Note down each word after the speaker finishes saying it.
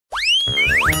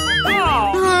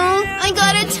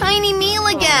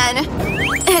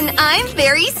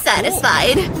very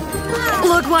satisfied.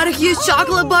 Look what a huge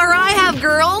chocolate bar I have,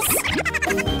 girls!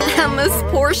 Emma's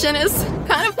portion is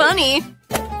kind of funny.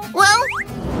 Well,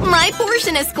 my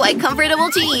portion is quite comfortable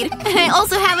to eat. And I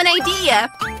also have an idea.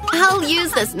 I'll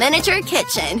use this miniature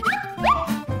kitchen.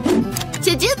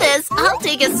 To do this, I'll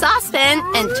take a saucepan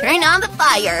and turn on the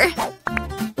fire.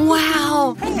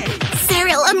 Wow!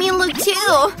 Sarah, let me look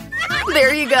too!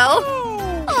 There you go!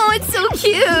 Oh, it's so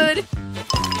cute!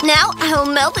 Now I'll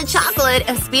melt the chocolate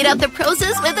and speed up the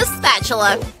process with a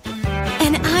spatula.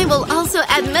 And I will also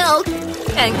add milk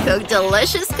and cook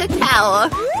delicious cacao.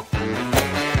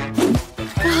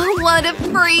 Oh, what a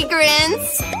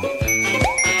fragrance!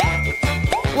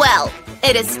 Well,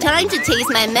 it is time to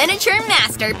taste my miniature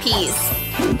masterpiece.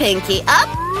 Pinky up?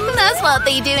 That's what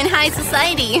they do in high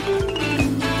society.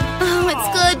 Oh, it's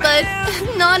good, but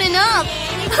not enough.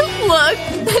 Look,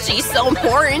 she's so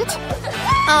important.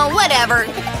 Oh, whatever.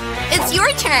 It's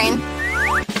your turn.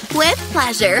 With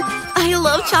pleasure. I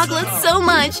love chocolate so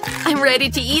much. I'm ready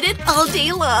to eat it all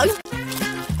day long.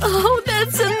 Oh,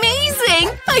 that's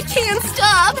amazing! I can't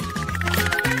stop!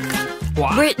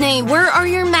 What? Brittany, where are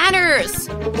your manners?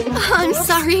 I'm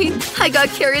sorry. I got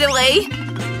carried away.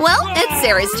 Well, it's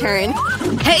Sarah's turn.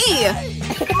 Hey!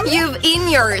 You've eaten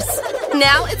yours.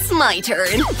 Now it's my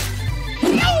turn.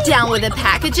 Down with the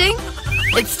packaging.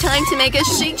 It's time to make a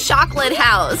chic chocolate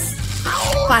house.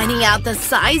 Finding out the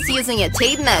size using a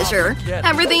tape measure.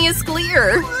 Everything is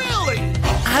clear.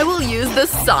 I will use the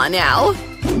saw now.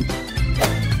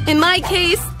 In my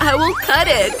case, I will cut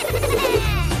it.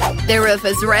 The roof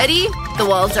is ready. The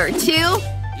walls are too.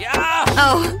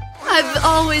 Oh, I've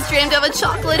always dreamed of a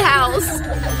chocolate house.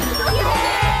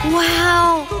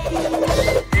 Wow.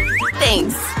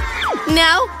 Thanks.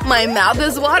 Now, my mouth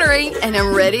is watering and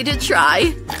I'm ready to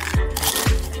try.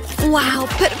 Wow,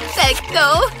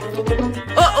 perfecto.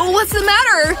 Uh-oh, what's the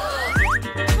matter?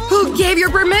 Who gave you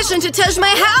permission to touch my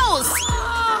house?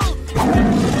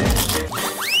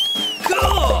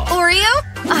 Oreo?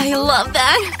 I love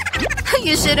that.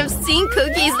 You should have seen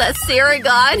cookies that Sarah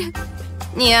got.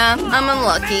 Yeah, I'm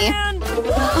unlucky.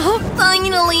 Oh,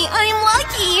 finally, I'm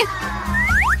lucky!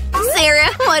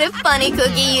 Sarah, what a funny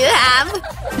cookie you have.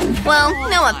 Well,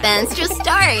 no offense, just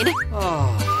start.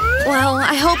 Well,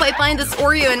 I hope I find this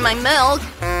Oreo in my milk.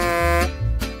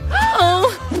 Oh,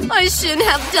 I shouldn't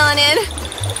have done it.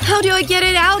 How do I get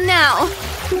it out now?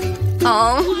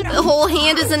 Oh, the whole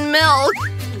hand is in milk.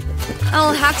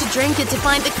 I'll have to drink it to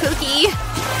find the cookie.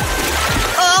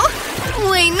 Oh,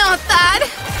 wait, not that.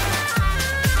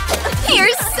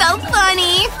 You're so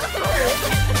funny.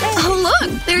 Oh, look,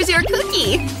 there's your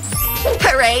cookie.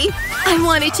 Hooray, I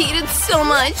wanted to eat it so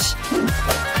much.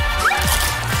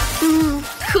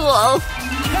 Cool.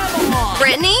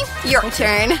 Brittany, your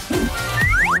turn.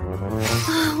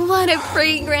 Oh, what a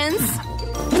fragrance.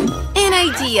 An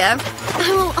idea.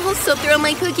 I will also throw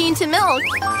my cookie into milk.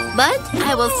 But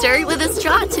I will stir it with a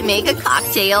straw to make a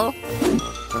cocktail.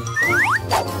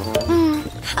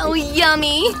 How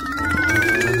yummy!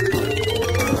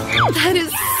 That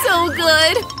is so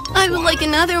good! I would like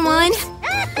another one.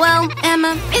 Well,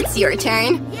 Emma, it's your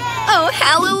turn. Oh,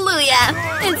 hallelujah!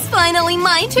 It's finally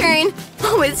my turn!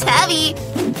 Oh, it's heavy!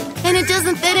 And it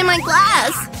doesn't fit in my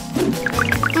glass!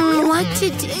 What to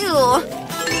do?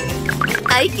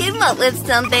 I came up with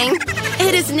something.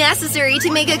 It is necessary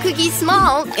to make a cookie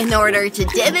small in order to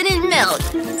dip it in milk.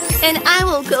 And I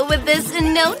will go with this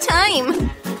in no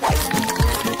time.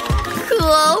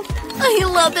 Cool. I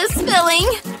love this filling.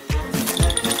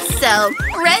 So,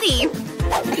 ready.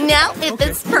 Now it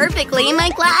fits perfectly in my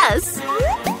glass.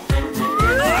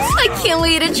 I can't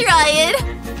wait to try it.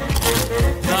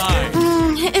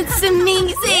 It's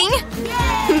amazing.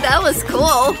 That was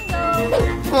cool.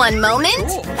 One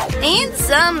moment. And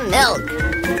some milk.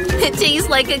 It tastes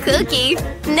like a cookie.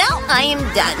 Now I am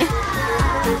done.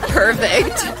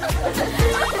 Perfect.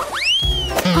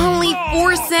 Only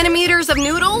 4 centimeters of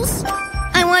noodles?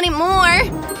 I wanted more.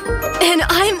 And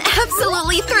I'm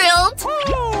absolutely thrilled.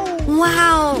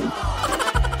 Wow.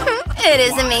 It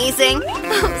is amazing.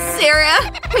 Oh, Sarah,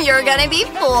 you're gonna be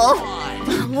full.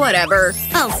 Whatever.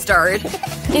 I'll start.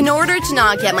 In order to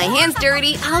not get my hands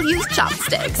dirty, I'll use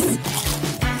chopsticks.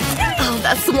 Oh,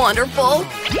 that's wonderful.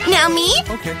 Now me?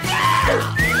 Okay.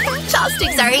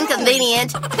 Chopsticks are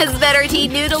inconvenient. It's better to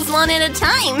eat noodles one at a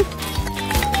time.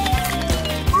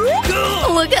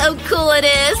 Look how cool it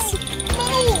is.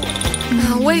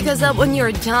 Wake us up when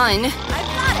you're done.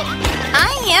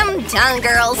 I am done,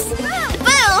 girls.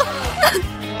 Boo!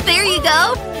 There you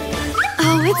go.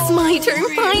 Oh, it's my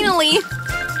turn finally.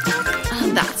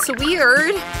 Oh, that's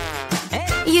weird.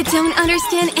 You don't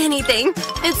understand anything.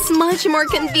 It's much more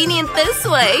convenient this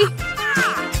way.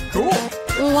 Cool.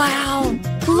 Wow!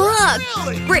 Look!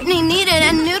 Brittany needed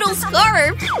a noodle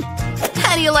scarf!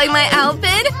 How do you like my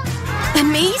outfit?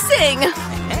 Amazing!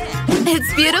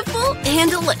 It's beautiful and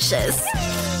delicious.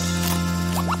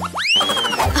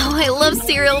 Oh, I love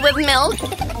cereal with milk.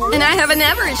 And I have an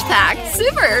average pack.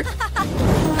 Super!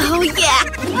 Oh yeah!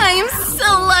 I am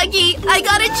so lucky! I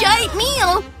got a giant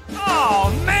meal!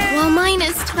 Oh, man! Well, mine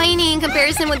is tiny in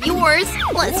comparison with yours.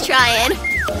 Let's try it.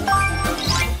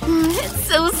 It's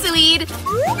so sweet.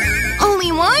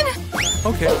 Only one?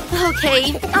 Okay.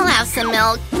 Okay, I'll have some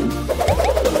milk.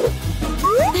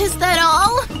 Is that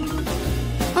all?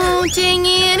 Oh, dang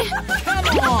it.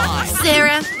 Come on!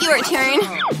 Sarah, your turn.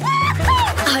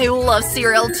 I love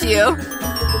cereal too.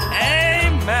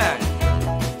 Amen!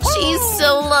 She's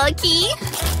so lucky.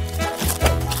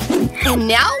 And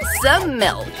now some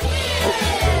milk.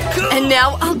 And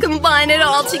now I'll combine it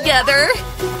all together.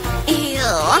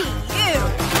 Ew.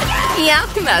 Yeah,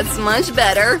 that's much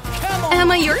better.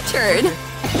 Emma, your turn.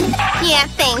 Yeah,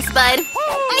 thanks, bud.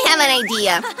 I have an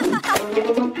idea.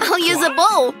 I'll use a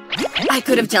bowl. I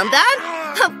could have done that?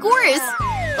 Of course.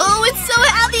 Oh, it's so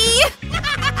heavy.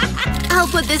 I'll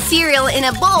put the cereal in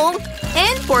a bowl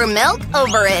and pour milk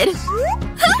over it.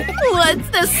 What's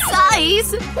the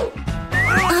size?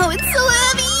 Oh, it's so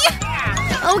heavy.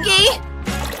 Okay.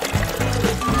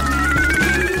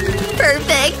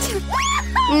 Perfect.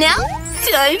 Now,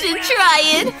 time to try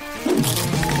it.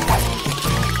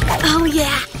 Oh,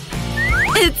 yeah.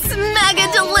 It's mega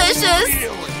delicious.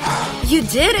 You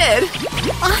did it.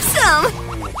 Awesome.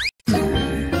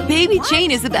 Baby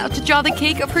Jane is about to draw the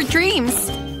cake of her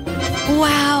dreams.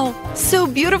 Wow, so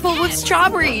beautiful with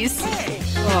strawberries.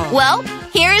 Well,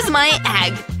 here's my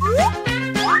egg.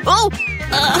 Oh,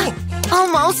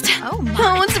 almost.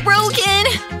 Oh, it's broken.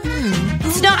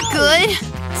 It's not good.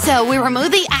 So we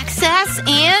remove the excess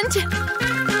and…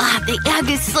 the egg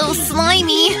is so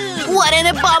slimy. What an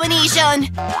abomination.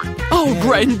 Oh,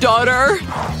 granddaughter.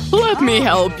 Let me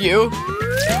help you.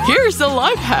 Here's a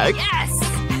life hack. Yes.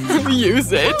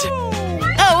 Use it.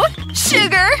 Oh,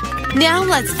 sugar. Now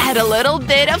let's add a little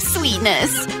bit of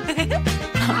sweetness.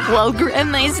 Well,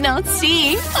 Grandma's not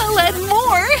seeing. I'll add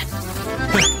more.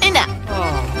 Enough.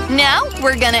 Now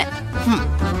we're gonna…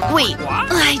 Wait,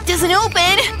 it doesn't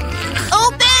open.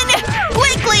 Open!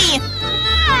 Quickly!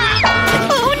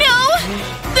 Oh no!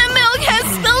 The milk has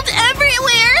spilled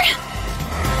everywhere!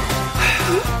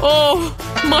 Oh,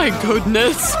 my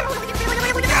goodness.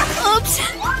 Oops.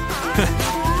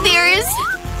 There is…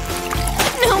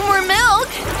 no more milk.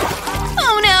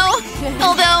 Oh no.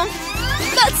 Although,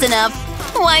 that's enough.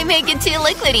 Why make it too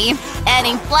liquidy?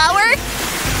 Adding flour?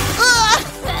 Ugh!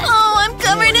 Oh, I'm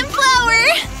covered in flour!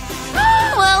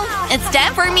 Well, it's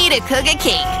time for me to cook a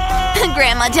cake.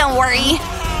 Grandma, don't worry.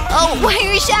 Oh, why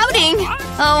are you shouting?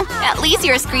 Oh, at least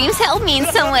your screams helped me in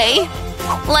some way.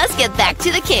 Let's get back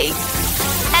to the cake.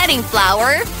 Adding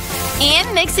flour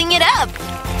and mixing it up.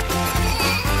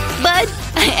 But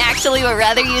I actually would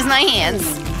rather use my hands.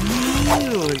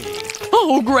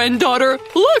 Oh, granddaughter,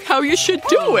 look how you should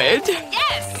do it.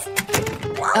 Yes!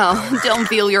 Oh, don't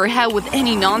fill your head with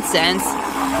any nonsense.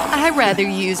 I'd rather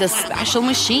use a special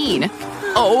machine.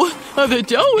 Oh, the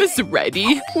dough is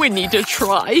ready. We need to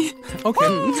try.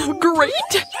 Okay.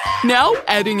 Great! Now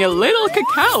adding a little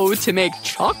cacao to make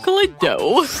chocolate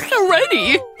dough.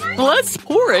 Ready! Let's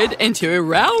pour it into a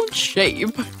round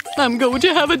shape. I'm going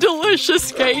to have a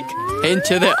delicious cake.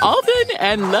 Into the oven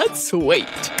and let's wait.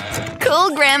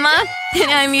 Cool, Grandma.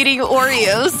 And I'm eating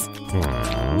Oreos.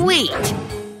 Wait.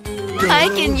 I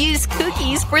can use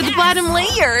cookies for the bottom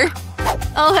layer.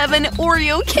 I'll have an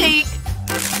Oreo cake.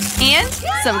 And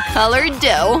some colored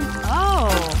dough.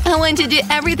 Oh. I want to do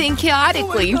everything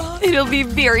chaotically. It'll be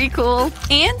very cool.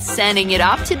 And sending it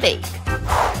off to bake.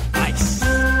 Nice.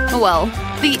 Well,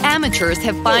 the amateurs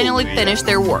have finally finished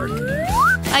their work.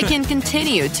 I can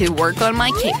continue to work on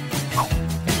my cake.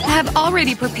 I have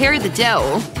already prepared the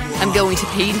dough. I'm going to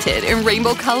paint it in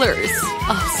rainbow colors.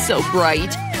 Oh, so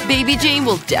bright. Baby Jane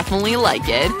will definitely like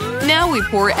it. Now we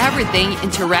pour everything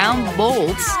into round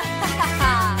bowls.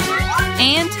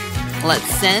 And let's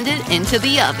send it into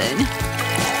the oven.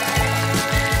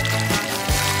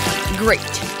 Great.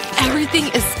 Everything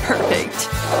is perfect.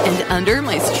 And under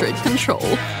my strict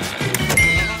control.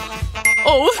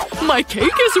 Oh, my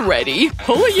cake is ready.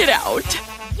 Pulling it out.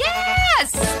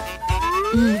 Yes!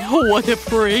 What a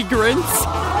fragrance.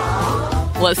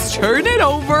 Let's turn it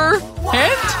over.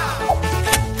 And…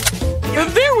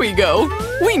 there we go.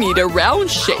 We need a round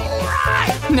shape.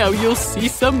 Now you'll see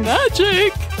some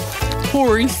magic.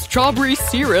 Pouring strawberry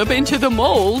syrup into the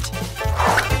mold.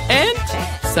 And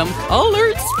some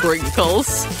colored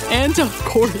sprinkles. And of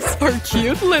course, our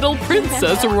cute little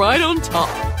princess right on top.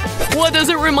 What does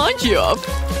it remind you of?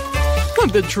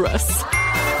 The dress.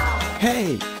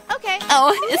 Hey. Okay.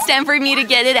 Oh, it's time for me to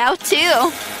get it out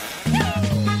too.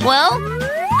 Well,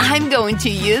 I'm going to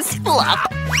use fluff.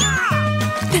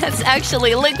 That's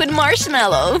actually liquid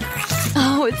marshmallow.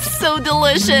 Oh, it's so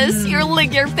delicious. You'll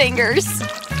lick your fingers.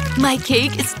 My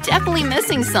cake is definitely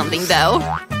missing something though.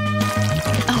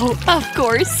 Oh, of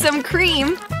course, some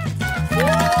cream.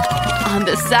 On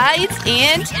the sides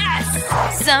and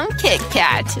some Kit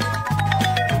Kat.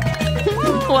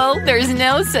 Well, there's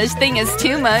no such thing as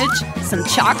too much. Some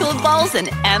chocolate balls and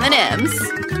M&Ms.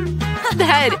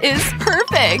 That is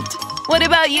perfect. What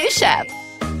about you, Chef?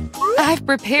 I've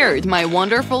prepared my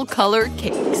wonderful colored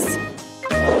cakes.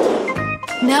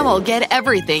 Now I'll get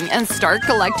everything and start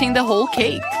collecting the whole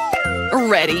cake.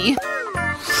 Ready?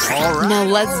 Now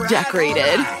let's decorate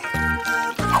it.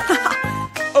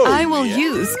 I will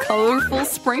use colorful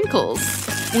sprinkles.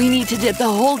 We need to dip the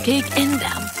whole cake in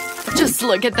them. Just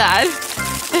look at that.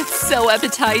 It's so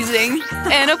appetizing.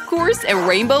 And of course, a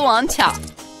rainbow on top.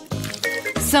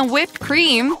 Some whipped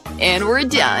cream, and we're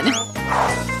done.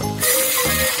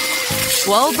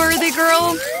 Well, birthday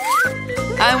girl,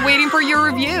 I'm waiting for your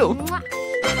review.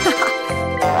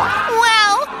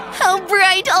 Wow! How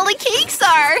bright all the cakes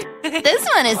are! This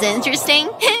one is interesting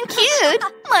and cute!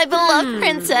 My beloved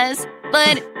princess.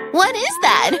 But what is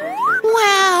that?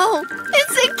 Wow!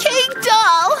 It's a cake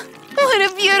doll! What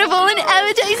a beautiful and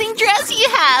appetizing dress you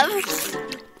have!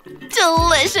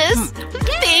 Delicious!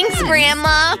 Thanks,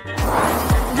 Grandma!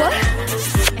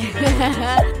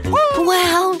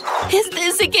 Wow! Is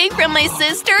this a cake from my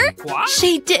sister? What?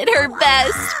 She did her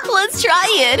best! Let's try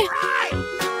it!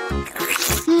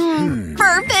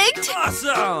 Perfect!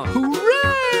 Awesome!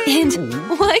 Hooray! And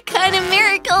what kind of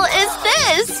miracle is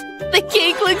this? The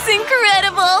cake looks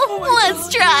incredible! Let's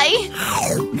try!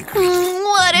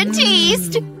 What a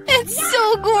taste! It's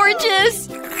so gorgeous!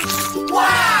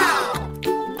 Wow!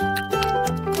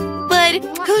 But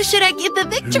who should I give the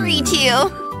victory to?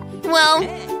 Well,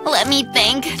 let me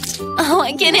think. Oh,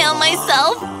 I can't help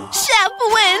myself. Chef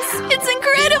wins! It's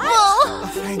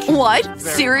incredible! What?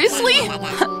 Seriously?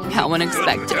 How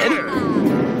unexpected.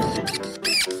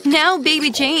 Now Baby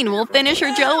Jane will finish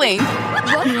her drawing.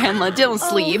 Grandma, don't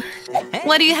sleep.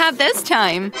 What do you have this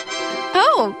time?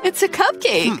 Oh, it's a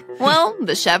cupcake. Well,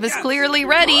 the chef is clearly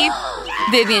ready.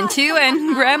 Vivian too,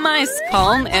 and Grandma is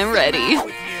calm and ready.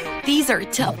 These are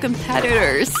tough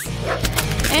competitors.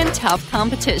 And tough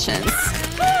competitions.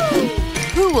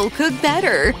 Who will cook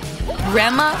better?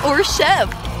 Grandma or Chef?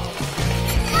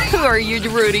 Who are you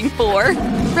rooting for?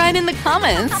 Write in the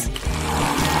comments.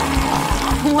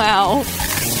 Wow,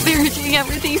 they're doing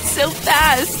everything so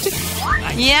fast.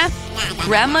 Yeah,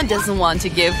 Grandma doesn't want to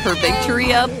give her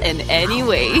victory up in any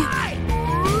way.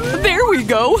 There we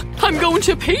go. I'm going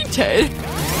to paint it.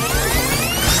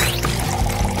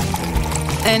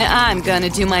 And I'm gonna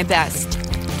do my best.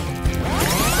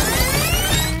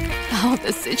 Oh,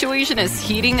 the situation is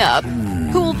heating up.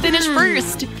 Who will finish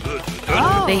first?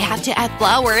 They have to add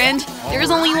flour and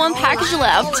there's only one package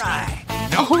left.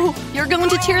 Oh, you're going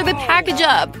to tear the package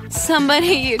up.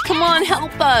 Somebody, come on,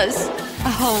 help us.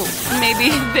 Oh,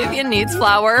 maybe Vivian needs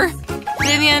flour.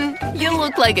 Vivian, you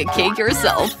look like a cake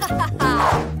yourself.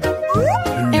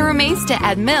 It remains to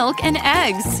add milk and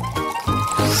eggs.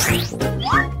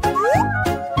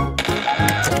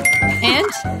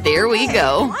 And there we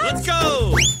go. Let's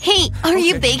go! Hey, are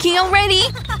you baking already?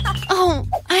 Oh,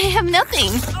 I have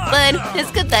nothing. But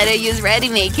it's good that I use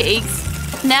ready-made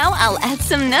cakes. Now I'll add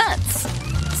some nuts.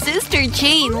 Sister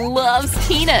Jane loves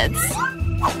peanuts.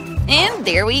 And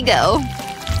there we go.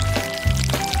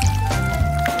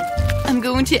 I'm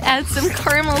going to add some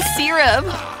caramel syrup.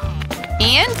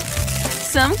 And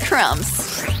some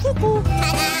crumbs.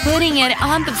 Putting it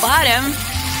on the bottom.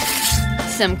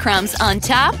 Some crumbs on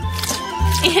top.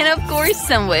 And of course,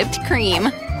 some whipped cream.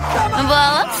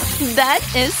 Voila! That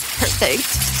is perfect.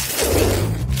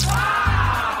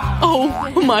 Oh,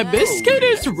 my biscuit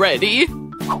is ready.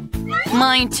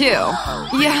 Mine too.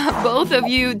 Yeah, both of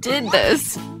you did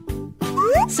this.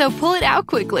 So pull it out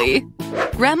quickly.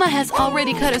 Grandma has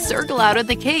already cut a circle out of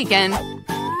the cake and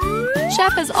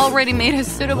Chef has already made a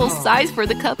suitable size for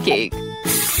the cupcake.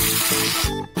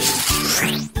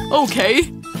 Okay,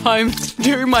 I'm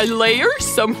doing my layers,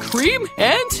 some cream,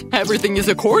 and everything is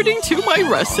according to my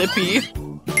recipe.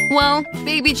 Well,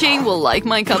 Baby Jane will like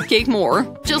my cupcake more.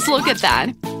 Just look at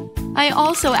that. I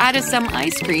also added some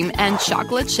ice cream and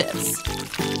chocolate chips.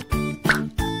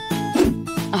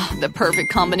 Oh, the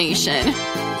perfect combination.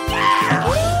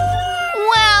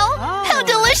 Wow! How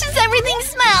delicious delicious everything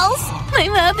smells! My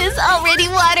mouth is already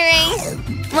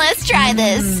watering. Let's try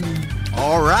this.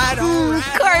 All right.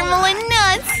 Caramel and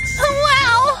nuts!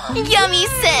 Wow! Yummy,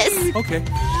 sis! Okay.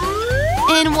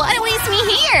 And what awaits me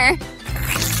here?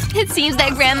 It seems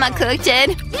that Grandma cooked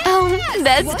it. Oh,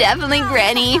 that's definitely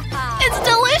Granny. It's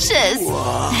delicious!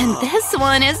 And this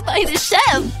one is by the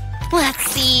chef. Let's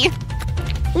see.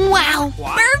 Wow!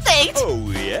 Perfect! Oh,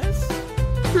 yes?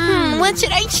 What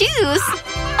should I choose?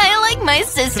 I like my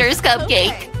sister's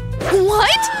cupcake.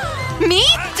 What? Me?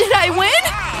 Did I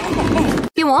win?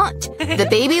 You want? The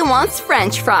baby wants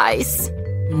French fries.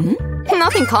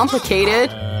 Nothing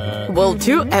complicated. We'll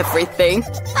do everything.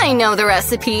 I know the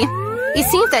recipe. It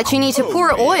seems that you need to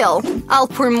pour oil. I'll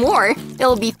pour more.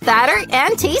 It'll be fatter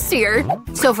and tastier.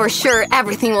 So for sure,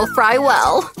 everything will fry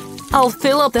well. I'll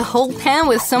fill up the whole pan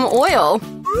with some oil.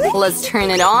 Let's turn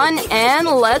it on and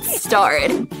let's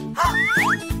start.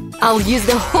 I'll use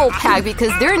the whole pack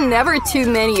because there are never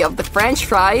too many of the French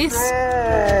fries.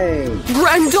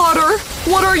 Granddaughter,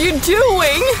 what are you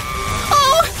doing?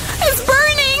 Oh, it's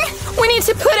burning! We need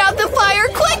to put out the fire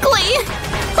quickly!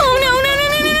 Oh no, no, no,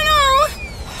 no, no, no,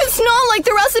 no! It's not like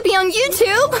the recipe on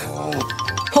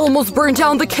YouTube! Almost burned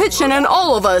down the kitchen and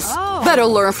all of us! Better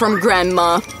learn from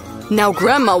Grandma. Now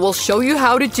Grandma will show you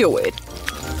how to do it.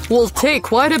 We'll take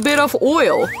quite a bit of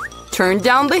oil. Turn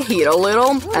down the heat a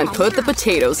little and put the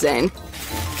potatoes in.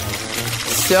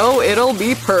 So it'll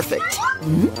be perfect.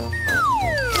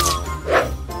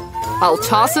 I'll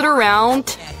toss it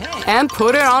around and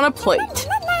put it on a plate.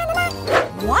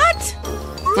 What?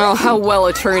 Oh, how well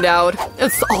it turned out.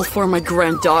 It's all for my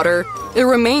granddaughter. It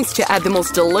remains to add the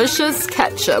most delicious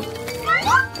ketchup.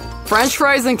 French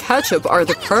fries and ketchup are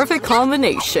the perfect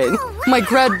combination. My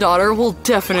granddaughter will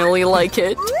definitely like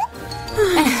it.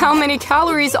 And how many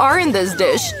calories are in this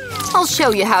dish? I'll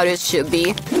show you how it should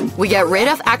be. We get rid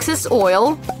of excess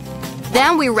oil.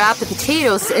 Then we wrap the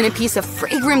potatoes in a piece of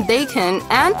fragrant bacon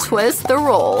and twist the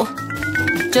roll.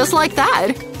 Just like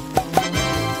that.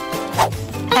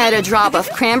 Add a drop of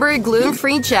cranberry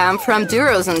gluten-free jam from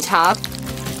Duros on top.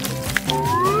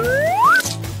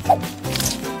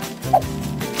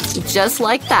 Just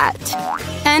like that.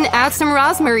 And add some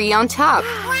rosemary on top.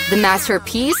 The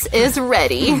masterpiece is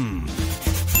ready.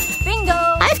 Bingo!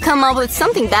 I've come up with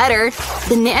something better.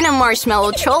 Banana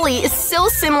marshmallow trolley is so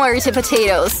similar to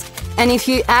potatoes. And if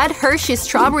you add Hershey's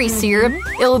strawberry syrup,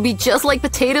 it will be just like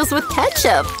potatoes with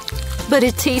ketchup. But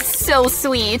it tastes so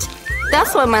sweet.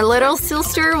 That's what my little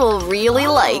sister will really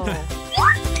like.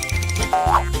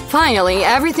 Finally,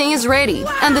 everything is ready,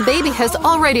 and the baby has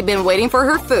already been waiting for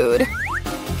her food.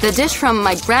 The dish from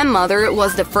my grandmother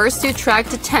was the first to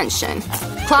attract attention.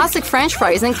 Classic French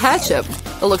fries and ketchup.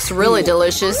 It looks really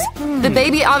delicious. The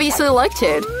baby obviously liked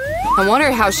it. I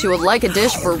wonder how she would like a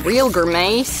dish for real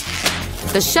gourmets.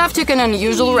 The chef took an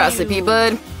unusual recipe,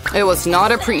 but it was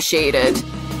not appreciated.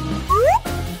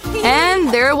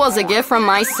 And there was a gift from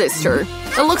my sister.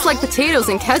 It looks like potatoes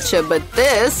and ketchup, but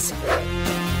this…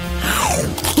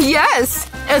 Yes!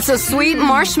 It's a sweet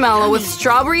marshmallow with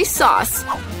strawberry sauce.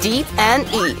 Deep and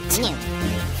eat.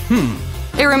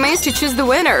 It remains to choose the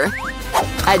winner.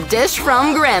 A dish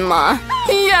from Grandma.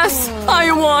 Yes!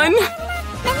 I won!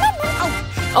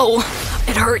 Oh,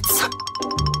 it hurts.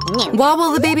 What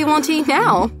will the baby want to eat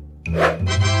now?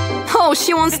 Oh,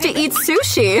 she wants to eat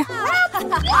sushi.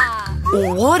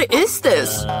 What is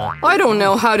this? I don't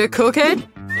know how to cook it.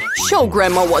 Show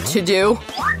Grandma what to do.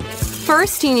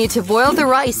 First, you need to boil the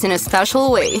rice in a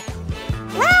special way.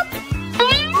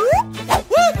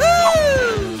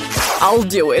 I'll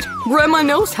do it. Grandma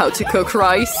knows how to cook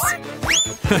rice.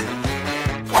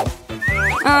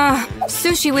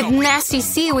 Sushi with nasty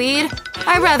seaweed.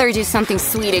 I'd rather do something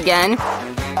sweet again.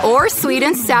 Or sweet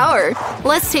and sour.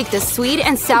 Let's take the sweet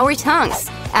and sour tongues.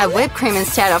 Add whipped cream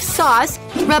instead of sauce.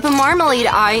 Wrap a marmalade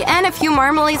eye and a few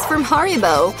marmalades from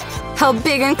Haribo. How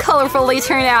big and colorful they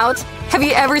turn out. Have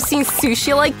you ever seen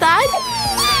sushi like that?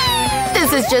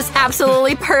 This is just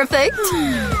absolutely perfect.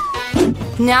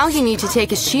 Now you need to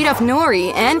take a sheet of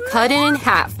nori and cut it in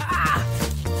half.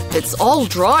 It's all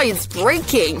dry, it's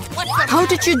breaking. How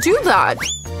did you do that?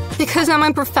 Because I'm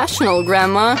a professional,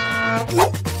 Grandma.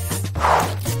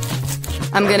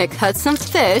 I'm gonna cut some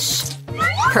fish.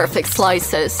 Perfect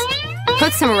slices.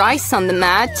 Put some rice on the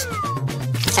mat.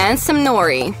 And some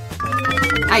nori.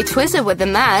 I twist it with the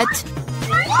mat.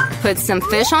 Put some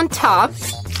fish on top.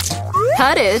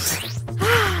 Cut it.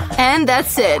 And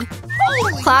that's it.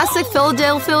 Classic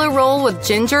Philadelphia roll with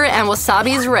ginger and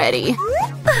wasabi is ready.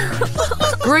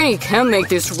 Granny can't make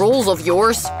these rolls of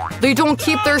yours. They don't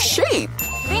keep their shape.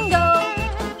 Bingo!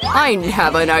 I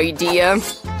have an idea.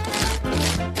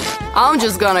 I'm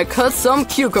just gonna cut some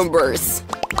cucumbers.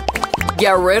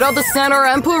 Get rid of the center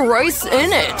and put rice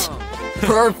in it.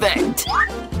 Perfect.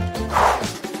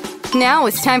 Now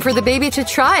it's time for the baby to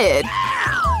try it.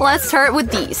 Let's start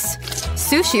with these.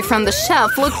 Sushi from the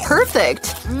chef look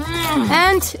perfect.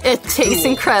 And it tastes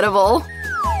incredible.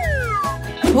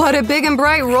 What a big and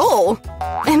bright roll.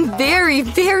 And very,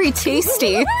 very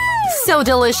tasty. So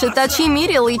delicious that she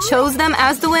immediately chose them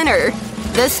as the winner.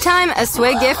 This time, a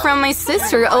sweet gift from my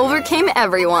sister overcame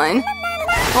everyone.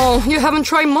 Oh, you haven't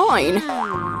tried mine.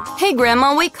 Hey,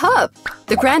 Grandma, wake up.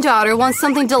 The granddaughter wants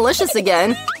something delicious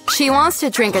again. She wants to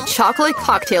drink a chocolate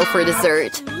cocktail for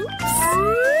dessert.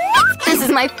 This is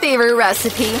my favorite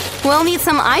recipe. We'll need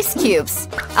some ice cubes.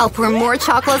 I'll pour more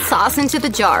chocolate sauce into the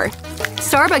jar.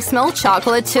 Starbucks milk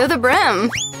chocolate to the brim.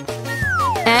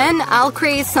 And I'll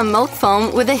create some milk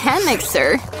foam with a hand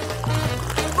mixer.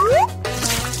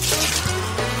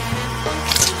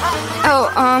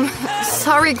 Oh,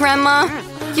 sorry, Grandma.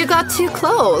 You got too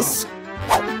close.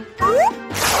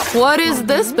 What is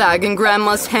this bag in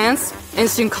Grandma's hands?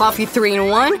 Instant coffee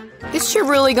 3-in-1? Is she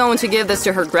really going to give this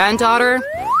to her granddaughter?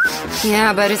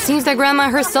 Yeah, but it seems that Grandma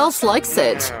herself likes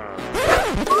it.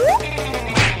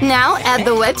 Now add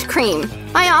the whipped cream.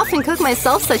 I often cook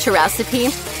myself such a recipe.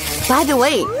 By the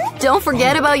way, don't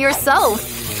forget about yourself.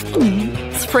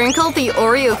 Sprinkle the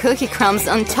Oreo cookie crumbs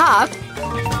on top.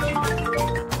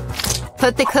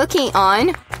 Put the cookie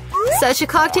on. Such a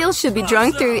cocktail should be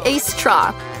drunk through a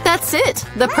straw. That's it!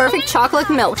 The perfect chocolate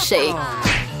milkshake.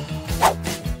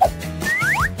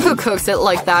 Who cooks it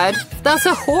like that? That's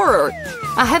a horror.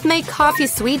 I have made coffee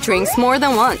sweet drinks more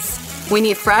than once. We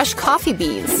need fresh coffee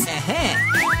beans.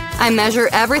 I measure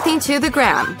everything to the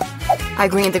gram. I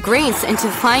grind the grains into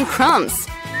fine crumbs.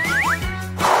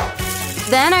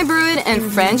 Then I brew it in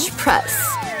French press.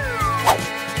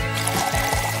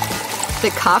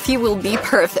 The coffee will be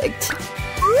perfect.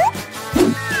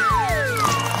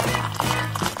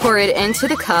 Pour it into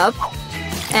the cup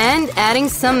and adding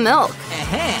some milk.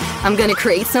 I'm gonna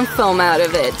create some foam out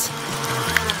of it.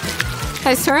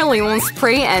 I certainly won't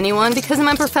spray anyone because I'm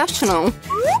a professional.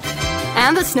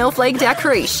 And the snowflake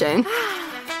decoration.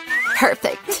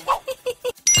 Perfect.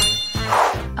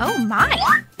 Oh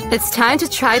my! It's time to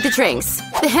try the drinks.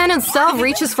 The hand itself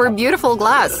reaches for a beautiful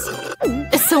glass.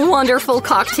 It's a wonderful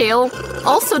cocktail.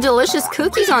 Also delicious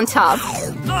cookies on top.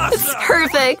 It's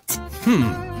perfect.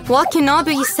 What cannot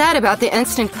be said about the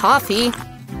instant coffee?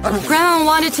 Grandma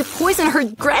wanted to poison her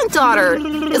granddaughter.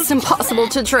 It's impossible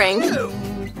to drink.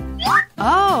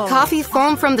 Oh. Coffee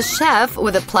foam from the chef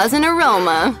with a pleasant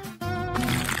aroma.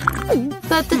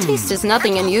 But the taste is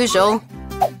nothing unusual.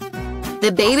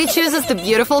 The baby chooses the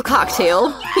beautiful cocktail.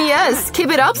 Yes, keep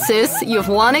it up, sis. You've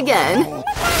won again.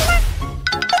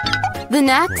 The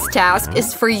next task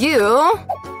is for you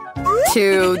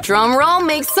to, drumroll,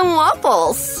 make some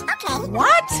waffles.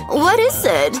 What is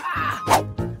it?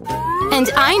 And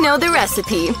I know the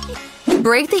recipe.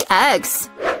 Break the eggs.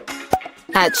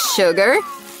 Add sugar.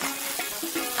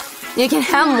 You can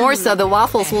have more so the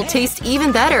waffles will taste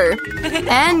even better.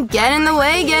 And get in the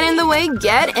way, get in the way,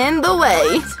 get in the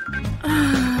way.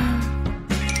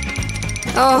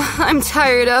 Oh, I'm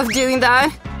tired of doing that.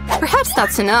 Perhaps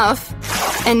that's enough.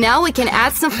 And now we can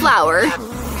add some flour.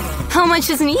 How much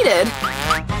is needed?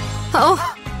 Oh,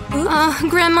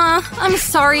 Grandma, I'm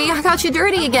sorry, I got you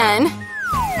dirty again.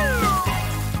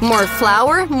 More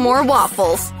flour, more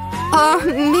waffles.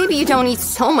 Maybe you don't need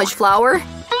so much flour.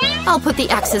 I'll put the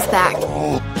excess back.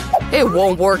 It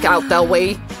won't work out that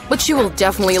way, but you will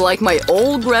definitely like my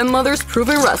old grandmother's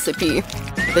proven recipe.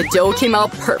 The dough came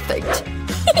out perfect.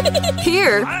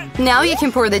 Here, now you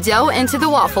can pour the dough into the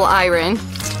waffle iron.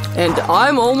 And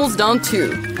I'm almost done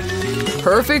too.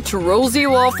 Perfect rosy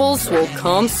waffles will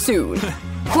come soon.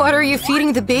 What are you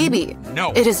feeding the baby?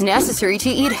 No. It is necessary to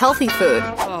eat healthy food.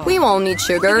 We won't need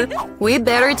sugar. We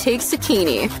better take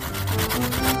zucchini.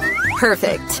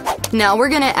 Perfect. Now we're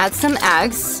gonna add some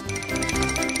eggs.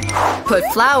 Put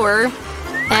flour.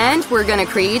 And we're gonna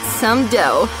create some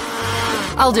dough.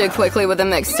 I'll do it quickly with a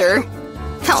mixer.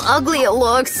 How ugly it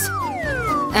looks.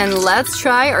 And let's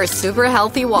try our super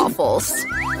healthy waffles.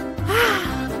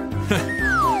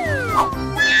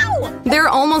 They're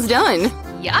almost done.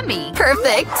 Yummy!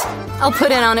 Perfect. I'll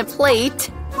put it on a plate.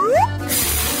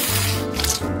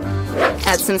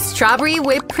 Add some strawberry,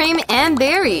 whipped cream, and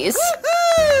berries.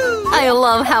 I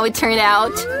love how it turned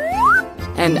out.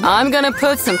 And I'm gonna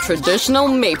put some traditional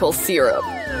maple syrup.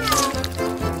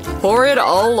 Pour it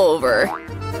all over.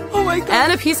 Oh my god.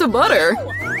 And a piece of butter.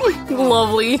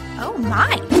 Lovely. Oh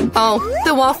my! Oh,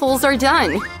 the waffles are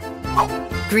done.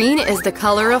 Green is the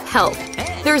color of health.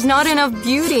 There's not enough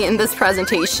beauty in this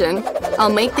presentation. I'll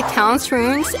make the count's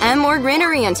runes and more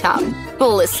greenery on top.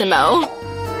 Bellissimo.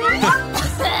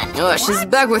 Oh, she's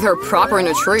back with her proper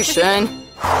nutrition.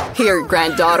 Here,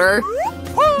 granddaughter.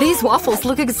 These waffles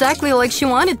look exactly like she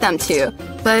wanted them to.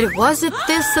 But was it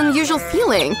this unusual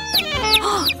feeling?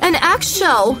 An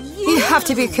eggshell! You have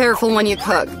to be careful when you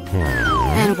cook.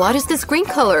 And what is this green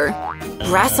color?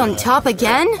 Grass on top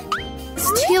again?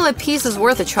 Still, a piece is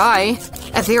worth a try.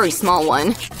 A very small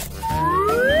one.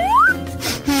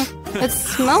 It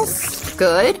smells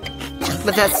good,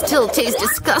 but that still tastes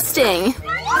disgusting.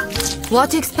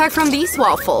 What to expect from these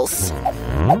waffles?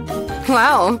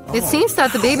 Wow, it seems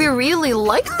that the baby really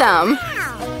liked them.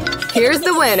 Here's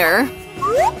the winner.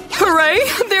 Hooray!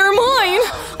 They're mine!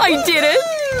 I did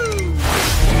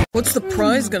it! What's the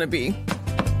prize gonna be?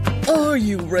 Are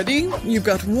you ready? You've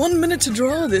got 1 minute to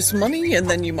draw this money and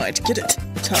then you might get it.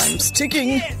 Time's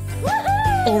ticking.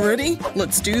 Already?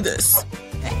 Let's do this.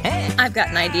 I've got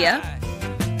an idea.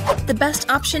 The best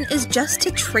option is just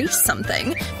to trace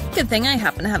something. Good thing I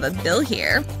happen to have a bill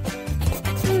here.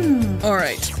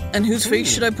 Alright, and whose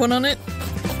face should I put on it?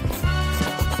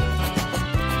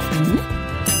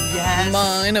 Yes.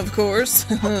 Mine, of course.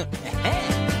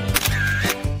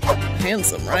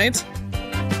 Handsome, right?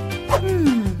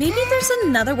 Maybe there's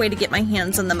another way to get my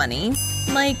hands on the money.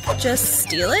 Like, just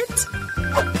steal it?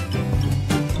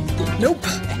 Nope,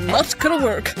 not gonna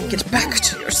work. Get back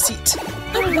to your seat.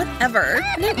 Oh, whatever.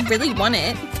 I didn't really want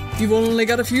it. You've only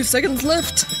got a few seconds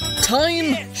left.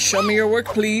 Time! Show me your work,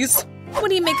 please. What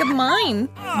do you make of mine?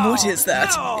 What is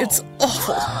that? It's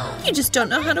awful. You just don't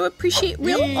know how to appreciate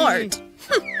real art.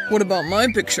 What about my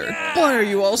picture? Why are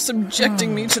you all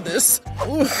subjecting me to this?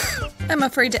 Oof. I'm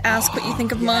afraid to ask what you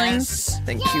think of mine.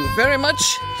 Thank you very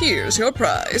much. Here's your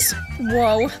prize.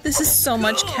 Whoa, this is so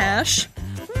much cash.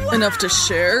 Enough to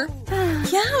share?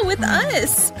 Yeah, with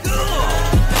us.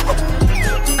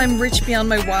 I'm rich beyond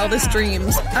my wildest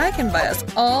dreams. I can buy us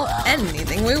all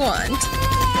anything we want.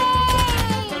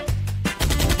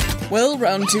 Well,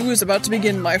 round 2 is about to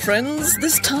begin, my friends.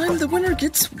 This time the winner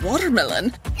gets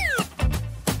watermelon.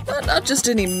 But not just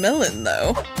any melon,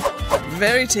 though.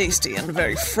 Very tasty and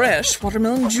very fresh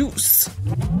watermelon juice.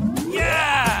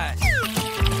 Yes.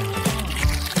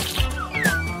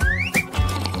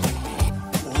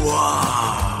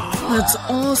 Wow. That's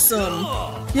awesome.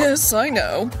 Yes, I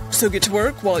know. So get to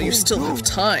work while you still have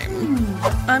time.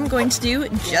 I'm going to do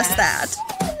just that.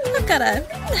 I've got a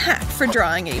hack for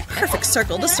drawing a perfect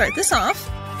circle to start this off.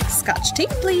 Scotch tape,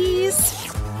 please.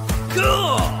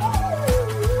 Cool.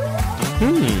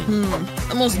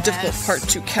 The most difficult part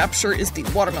to capture is the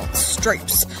watermelon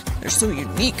stripes. They're so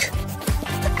unique.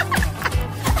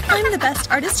 I'm the best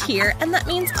artist here, and that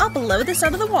means I'll blow this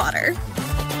out of the water.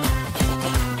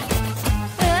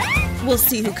 We'll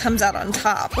see who comes out on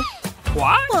top.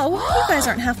 What? Whoa, you guys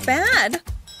aren't half bad.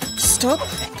 Stop.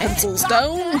 Pencils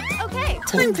down. Okay,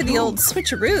 time for the old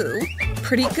switcheroo.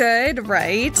 Pretty good,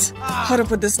 right? Caught up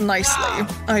with this nicely.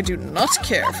 I do not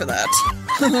care for that.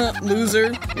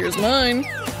 Loser. Here's mine.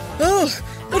 Ugh,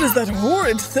 what is that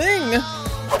horrid thing?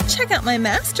 Check out my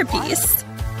masterpiece.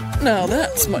 Now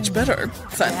that's much better.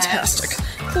 Fantastic.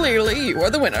 Clearly you are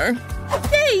the winner.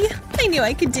 Yay! I knew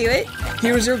I could do it.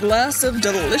 Here's your glass of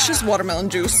delicious watermelon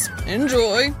juice.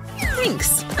 Enjoy.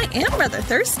 Thanks. I am rather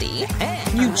thirsty.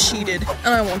 You cheated,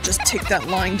 and I won't just take that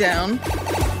lying down.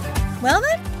 Well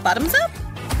then, bottoms up.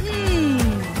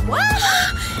 What?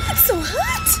 It's so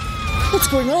hot. What's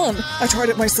going on? I tried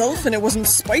it myself, and it wasn't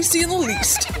spicy in the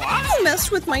least. You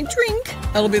messed with my drink.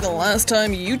 That'll be the last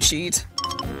time you cheat.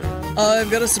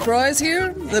 I've got a surprise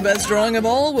here. The best drawing of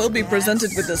all will be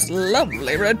presented with this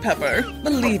lovely red pepper.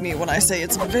 Believe me when I say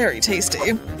it's very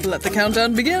tasty. Let the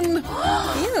countdown begin. Ew.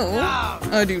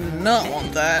 I do not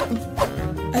want that.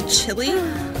 A chili?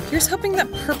 Here's hoping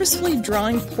that purposefully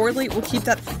drawing poorly will keep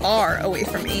that far away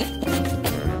from me.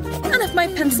 And if my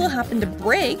pencil happened to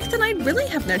break, then I'd really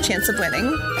have no chance of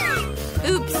winning.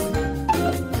 Oops.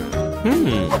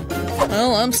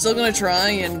 Well, I'm still gonna try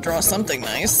and draw something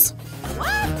nice.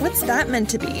 What's that meant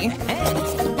to be?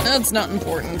 That's not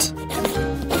important.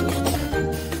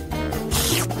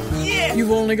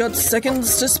 You've only got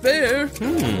seconds to spare.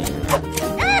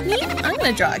 Me, I'm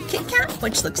gonna draw a Kit Kat,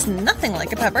 which looks nothing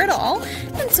like a pepper at all,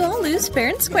 and so I'll lose fair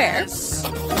and square.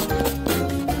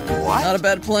 Not a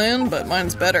bad plan, but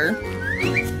mine's better.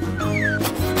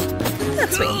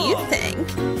 That's what you think.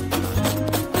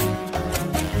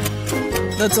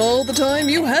 That's all the time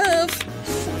you have.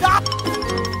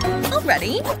 All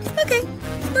ready? Okay,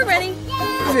 we're ready.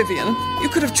 Vivian, you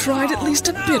could have tried at least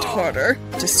a bit harder.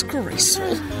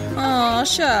 Disgraceful. Aw,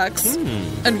 shucks.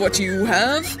 And what do you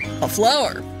have? A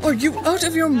flower. Are you out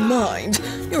of your mind?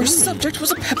 Your subject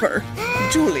was a pepper.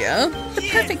 Julia. The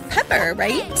perfect pepper,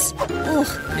 right? Oh,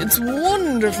 it's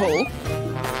wonderful.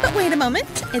 But wait a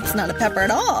moment, it's not a pepper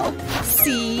at all.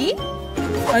 See?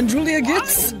 And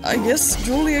I guess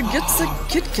Julia gets a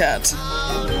Kit Kat.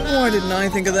 Why didn't I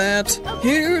think of that?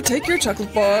 Here, take your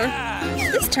chocolate bar.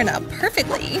 This turned out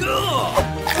perfectly.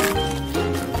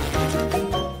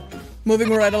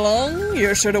 Moving right along,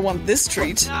 you're sure to want this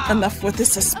treat. Enough with the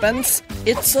suspense.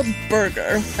 It's a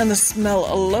burger, and the smell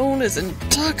alone is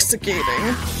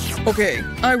intoxicating. Okay,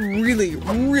 I really,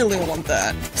 really want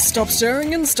that. Stop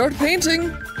staring and start painting.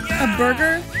 A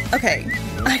burger? Okay,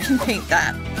 I can paint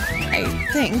that. I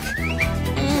think.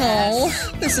 Oh,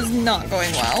 this is not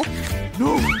going well.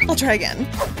 I'll try again.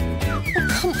 Oh,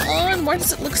 come on, why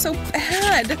does it look so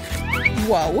bad?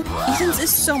 Whoa, Ethan's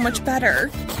is so much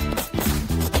better.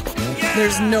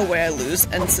 There's no way I lose,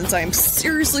 and since I am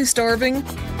seriously starving,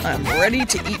 I'm ready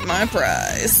to eat my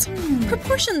prize.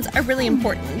 Proportions are really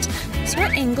important. So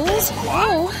what angles?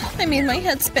 Oh, I made my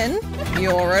head spin.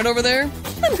 You alright over there?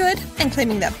 I'm good, and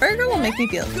claiming that burger will make me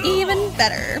feel even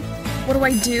better. What do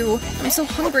I do? I'm so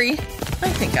hungry. I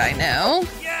think I know.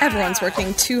 Everyone's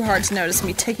working too hard to notice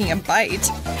me taking a bite.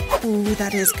 Ooh,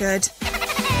 that is good.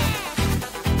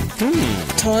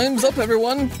 Time's up,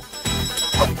 everyone.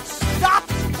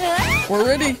 We're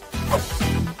ready.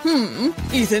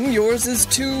 Ethan, yours is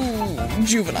too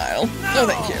juvenile. No,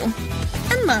 thank you.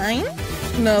 And mine?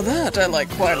 Now that I like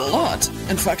quite a lot.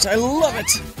 In fact, I love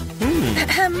it.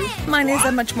 Mine is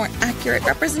a much more accurate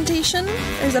representation.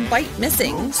 There's a bite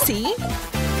missing, see?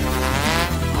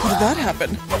 How did that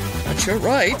happen? But you're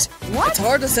right. It's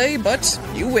hard to say, but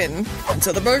you win. And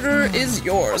so the burger is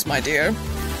yours, my dear.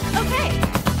 Okay.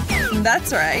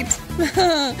 That's right.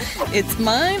 It's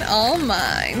mine, all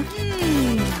mine.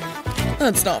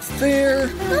 That's not fair.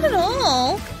 Not at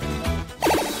all.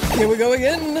 Here we go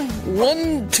again.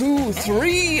 1, 2,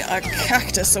 3. A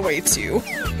cactus awaits you.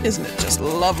 Isn't it just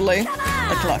lovely?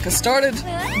 The clock has started.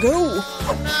 Go.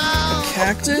 A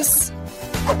cactus.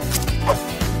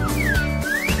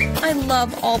 I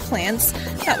love all plants.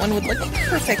 That one would look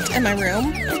perfect in my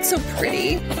room. It's so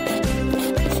pretty.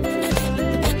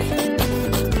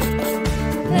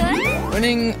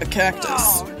 Winning a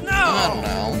cactus. I don't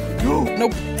know.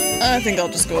 Nope. I think I'll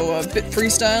just go a bit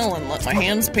freestyle and let my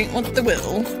hands paint what they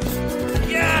will.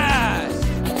 Yes!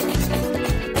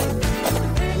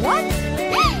 What?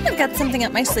 I've got something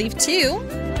up my sleeve too.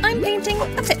 I'm painting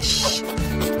a fish.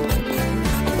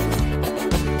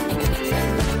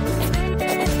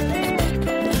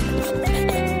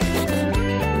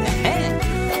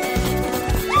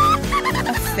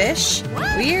 A fish?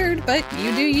 Weird, but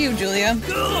you do you, Julia.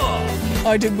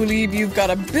 I do believe you've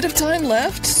got a bit of time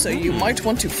left, so you might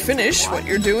want to finish what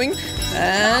you're doing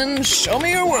and show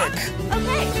me your work.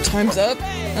 Okay. Time's up.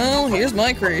 Well, here's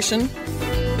my creation.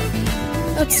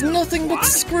 That's nothing but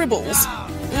scribbles.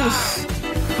 Ugh.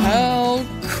 How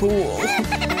cool.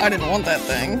 I didn't want that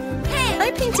thing. I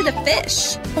painted a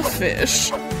fish. A fish?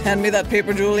 Hand me that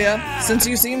paper, Julia. Since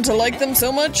you seem to like them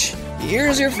so much,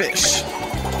 here's your fish.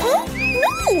 Huh?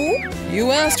 No!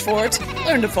 You asked for it.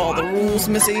 Learn to follow the rules,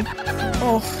 Missy.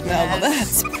 Oh, now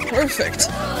that's perfect.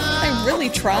 I really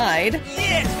tried.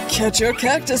 Catch your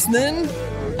cactus, then.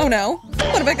 Oh no,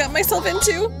 what have I got myself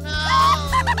into?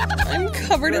 I'm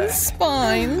covered in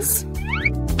spines.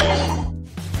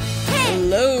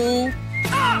 Hello?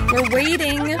 We're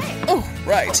waiting. Oh,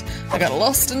 right. I got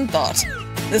lost in thought.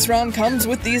 This round comes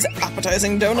with these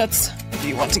appetizing donuts. If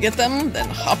you want to get them, then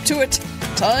hop to it.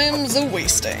 Time's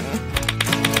a-wasting.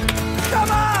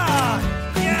 Come on!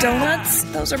 Donuts?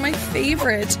 Those are my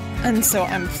favorite. And so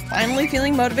I'm finally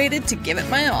feeling motivated to give it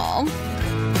my all.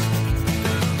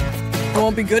 It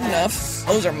won't be good enough.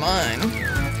 Those are mine.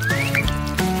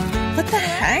 What the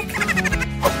heck?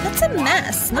 That's a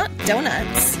mess, not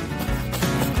donuts.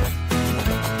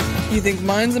 You think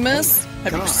mine's a mess?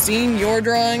 Have you seen your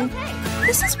drawing?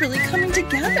 This is really coming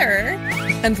together.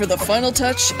 And for the final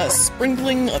touch, a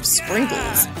sprinkling of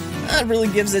sprinkles. That really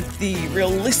gives it the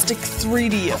realistic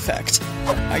 3D effect.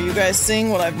 Are you guys seeing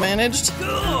what I've managed?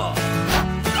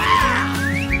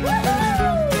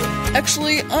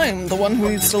 Actually, I'm the one who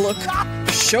needs to look.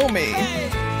 Show me.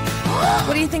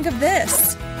 What do you think of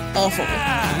this? Awful.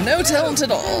 No talent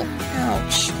at all.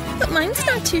 Ouch. But mine's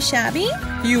not too shabby.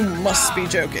 You must be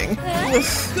joking.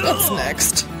 Oof, what's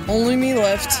next? Only me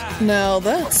left. Now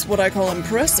that's what I call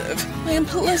impressive. I am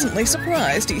pleasantly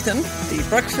surprised, Ethan. The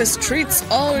breakfast treats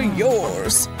are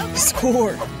yours.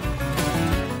 Score.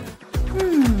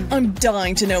 I'm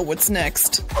dying to know what's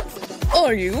next.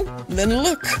 Are you? Then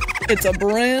look. It's a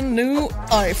brand new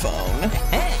iPhone.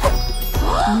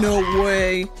 No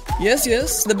way. Yes,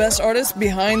 yes, the best artist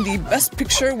behind the best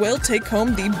picture will take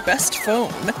home the best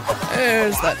phone.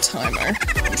 There's that timer.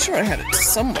 I'm sure I had it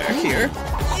somewhere here.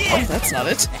 Oh, that's not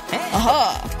it.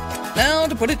 Aha! Now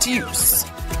to put it to use.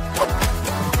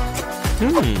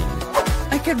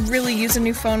 I could really use a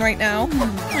new phone right now.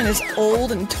 Mine is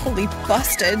old and totally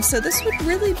busted, so this would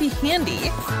really be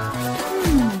handy.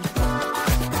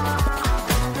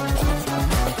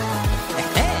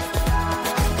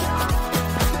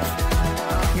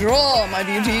 Draw, my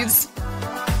beauties.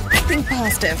 Think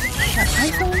positive. That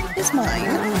iPhone is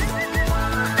mine.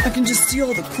 I can just see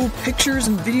all the cool pictures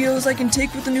and videos I can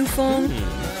take with the new phone.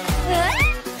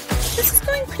 This is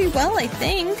going pretty well, I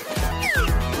think.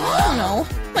 I don't know.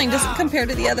 Mine doesn't compare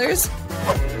to the others.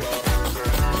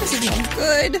 This is no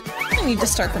good. I need to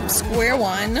start from square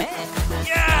one.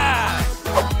 Yeah!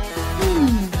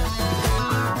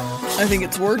 I think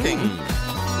it's working.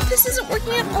 This isn't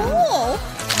working at all.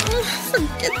 Ugh,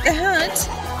 forget that.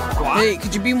 Hey,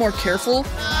 could you be more careful?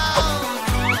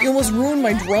 You almost ruined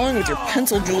my drawing with your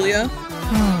pencil, Julia.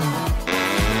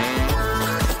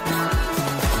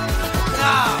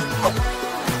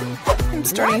 I'm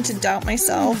starting to doubt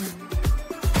myself.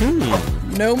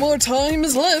 No more time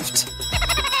is left.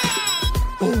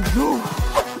 But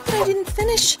I didn't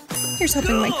finish. Here's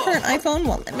hoping my current iPhone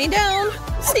won't let me down.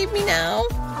 Save me now.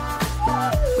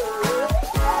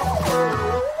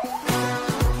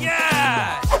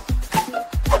 Yeah!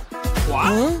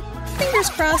 Huh? Fingers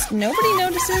crossed nobody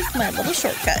notices my little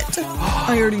shortcut.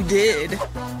 I already did.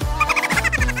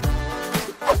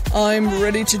 I'm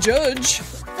ready to judge.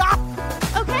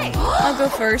 Okay. I'll go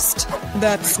first.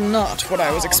 That's not what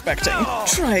I was expecting.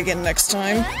 Try again next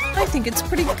time. I think it's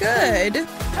pretty good.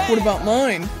 What about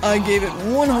mine? I gave it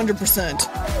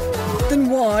 100%. Then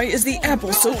why is the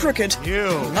apple so crooked?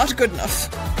 Not good enough.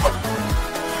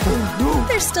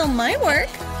 There's still my work.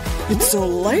 It's so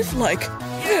lifelike.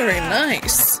 Very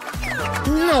nice.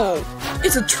 No,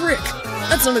 it's a trick.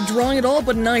 That's not a drawing at all,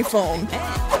 but an iPhone.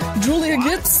 Julia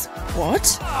gets...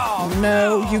 What?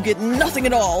 No, you get nothing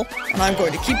at all. And I'm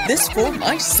going to keep this for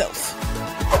myself.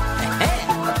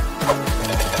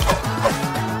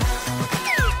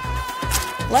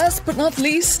 Last but not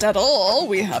least at all,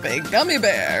 we have a gummy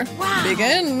bear.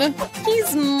 Begin.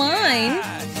 He's mine.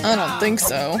 I don't think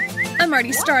so. I'm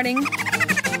already starting.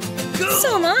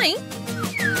 So am I.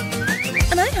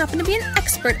 And I happen to be an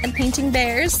expert at painting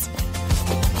bears.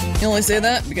 You only say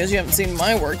that because you haven't seen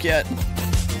my work yet.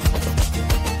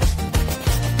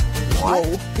 Whoa,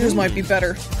 yours might be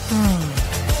better.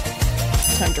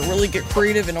 Time to really get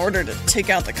creative in order to take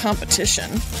out the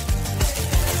competition.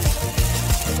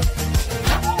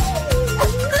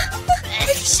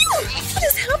 What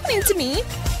is happening to me?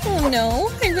 Oh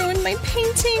no, I ruined my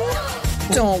painting.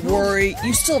 Don't worry,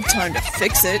 you still have time to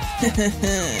fix it.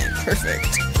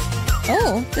 Perfect.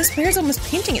 Oh, this bear's almost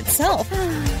painting itself.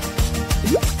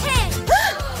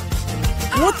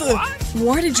 What the?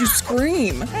 Why did you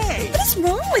scream? What is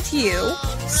wrong with you?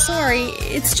 Sorry,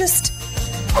 it's just...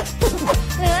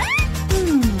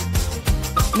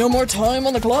 No more time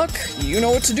on the clock. You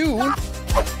know what to do. I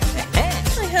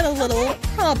had a little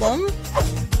problem.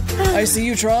 I see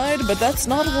you tried, but that's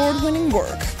not award-winning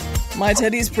work. My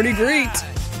Teddy's pretty great.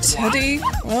 Teddy?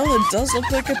 Well, it does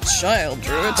look like a child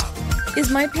drew it. Is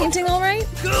my painting alright?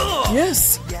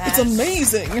 Yes, it's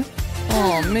amazing.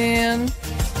 Oh man.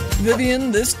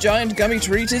 Vivian, this giant gummy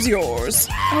treat is yours.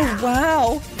 Oh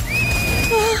wow.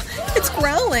 Oh, it's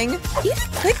growling. Eat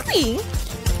it quickly.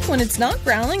 When it's not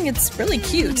growling, it's really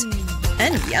cute.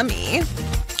 And yummy.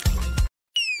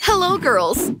 Hello,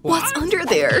 girls. What's under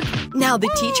there? Now the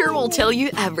teacher will tell you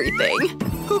everything.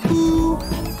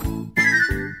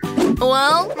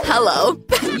 Well, hello.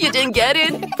 You didn't get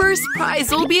it? First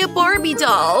prize will be a Barbie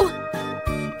doll.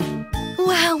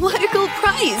 Wow, what a cool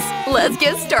prize. Let's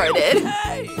get started.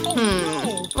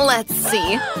 Let's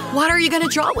see. What are you gonna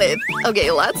draw with?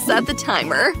 Okay, let's set the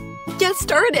timer. Get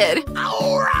started.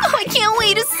 Oh, I can't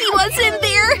wait to see what's in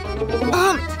there.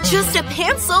 Just a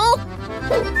pencil?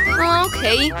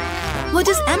 Okay. What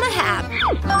does Emma have?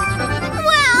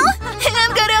 Well,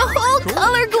 I've got a whole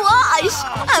color gouache.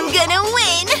 I'm gonna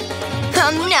win.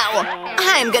 Oh no,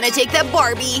 I'm gonna take that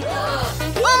Barbie.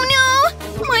 Oh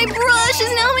no, my brush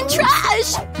is now in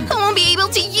trash. I won't be able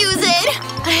to use it.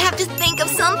 I have to think of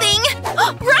something.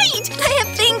 Right, I have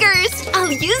fingers.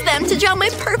 I'll use them to draw my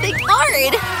perfect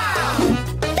art.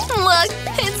 Look,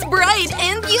 it's bright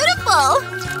and beautiful.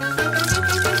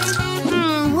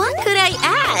 What could I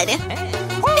add?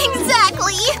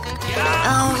 Exactly!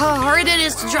 Oh, how hard it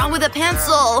is to draw with a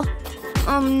pencil.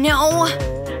 Oh no.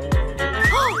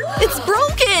 It's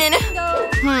broken!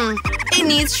 It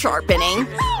needs sharpening.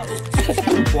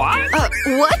 What?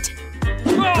 What?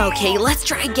 Okay, let's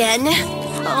try again.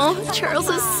 Oh, Charles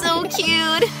is so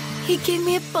cute. He gave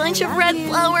me a bunch of red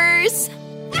flowers.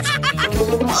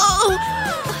 Oh,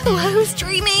 I was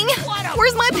dreaming.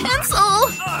 Where's my pencil?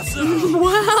 Awesome!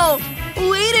 Wow!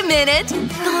 Wait a minute!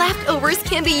 The leftovers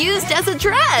can be used as a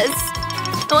dress!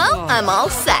 Well, I'm all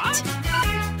set.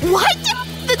 What?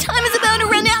 The time is about to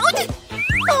run out?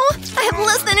 Oh, I have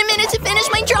less than a minute to finish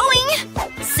my drawing!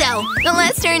 So,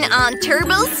 let's turn on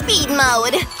turbo speed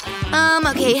mode.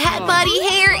 Okay, head, body,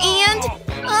 hair, and…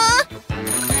 Oh!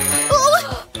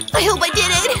 I hope I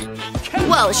did it!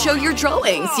 Well, show your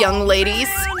drawings, young ladies.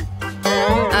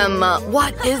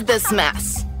 What is this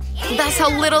mess? That's how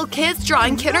little kids draw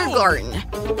in kindergarten.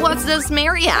 What's this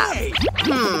Mary have?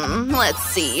 Let's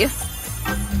see.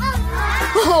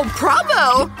 Oh,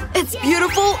 bravo! It's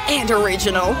beautiful and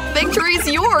original. Victory's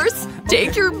yours.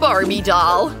 Take your Barbie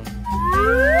doll.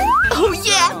 Oh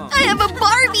yeah, I have a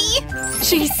Barbie!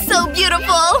 She's so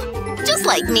beautiful! Just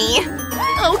like me.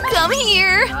 Oh, come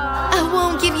here. I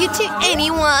won't give you to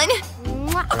anyone.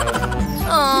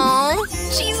 Oh,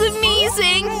 she's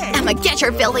amazing. Emma, get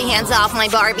your filthy hands off my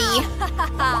Barbie.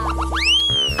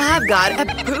 I've got a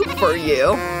poop for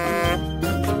you.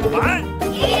 What?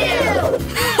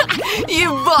 You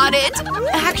bought it!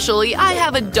 Actually, I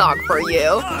have a dog for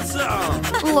you.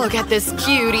 Awesome! Look at this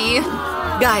cutie.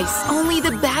 Guys, only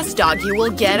the best doggy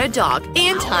will get a dog,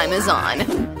 and time is on.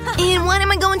 And what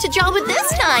am I going to draw with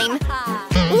this time?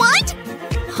 What?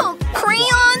 Oh,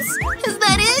 crayons? Is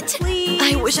that it?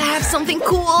 I wish I have something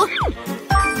cool.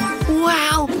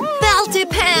 Wow, belted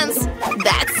pants!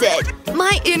 That's it.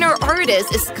 My inner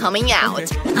artist is coming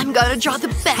out. I'm gonna draw the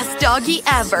best doggy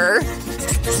ever.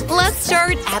 Let's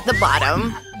start at the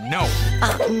bottom. No.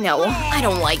 No, I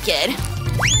don't like it.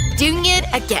 Doing it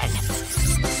again.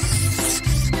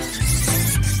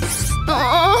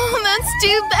 Oh, that's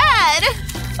too bad.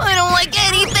 I don't like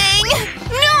anything.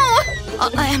 No!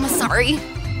 I'm sorry.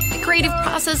 The creative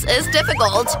process is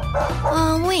difficult.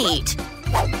 Wait.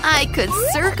 I could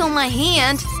circle my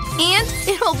hand, and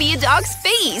it'll be a dog's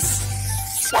face.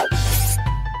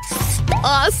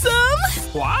 Awesome!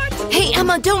 What? Hey,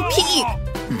 Emma, don't peek!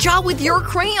 Draw with your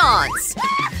crayons!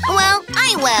 Well,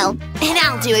 I will. And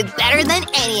I'll do it better than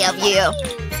any of you.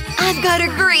 I've got a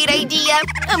great idea!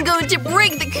 I'm going to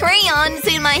break the crayons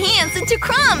in my hands into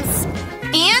crumbs!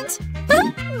 And…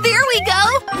 there we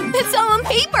go! It's all on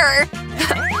paper!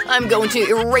 I'm going to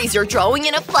erase your drawing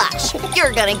in a flash!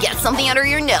 You're gonna get something under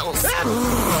your nose!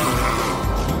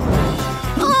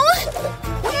 Oh!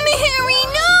 Mary,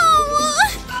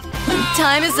 no!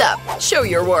 Time is up! Show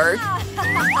your work!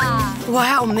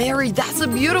 Wow, Mary, that's a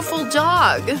beautiful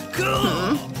dog!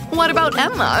 What about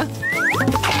Emma?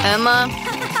 Emma,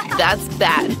 that's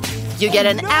bad. You get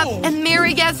an F and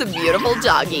Mary gets a beautiful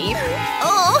doggy.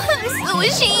 Oh, I'm so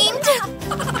ashamed.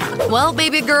 Well,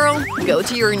 baby girl, go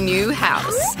to your new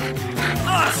house.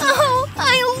 Oh,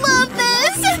 I love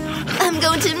this. I'm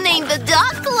going to name the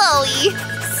dog Chloe.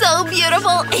 So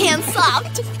beautiful and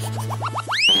soft.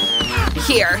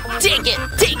 Here, take it,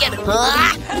 take it.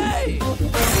 Ah!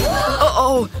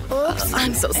 Uh-oh,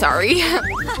 I'm so sorry.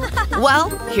 Well,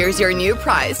 here's your new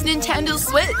prize, Nintendo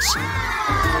Switch.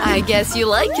 I guess you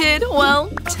like it. Well,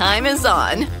 time is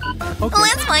on.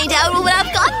 Let's find out what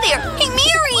I've got there. Hey,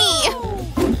 Mary!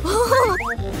 Oh,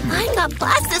 I got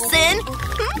plasticine.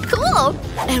 Cool.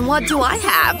 And what do I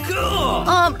have?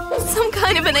 Some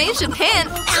kind of an ancient pen.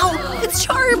 Ow, it's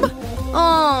sharp.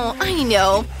 Oh, I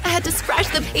know. I had to scratch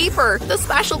the paper, the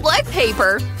special black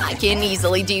paper. I can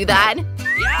easily do that.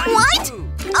 What?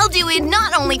 I'll do it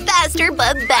not only faster,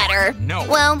 but better. No.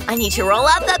 Well, I need to roll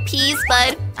out the piece,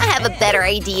 but I have a better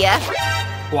idea.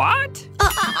 What?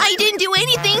 I didn't do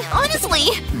anything,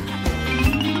 honestly.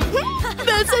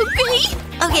 That's okay.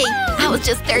 Okay, I was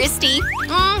just thirsty.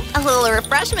 A little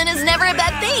refreshment is never a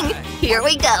bad thing. Here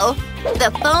we go.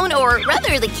 The phone, or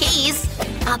rather the case.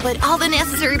 I'll put all the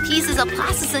necessary pieces of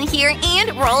plasticine here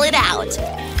and roll it out.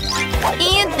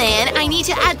 And then I need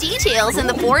to add details in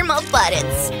the form of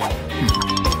buttons.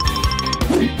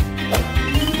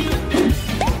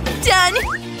 Done!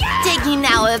 Taking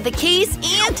now out of the case,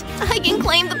 and I can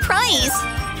claim the prize.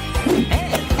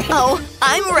 Oh,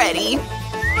 I'm ready.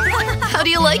 How do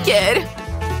you like it?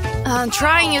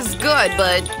 Trying is good,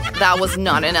 but that was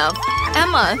not enough.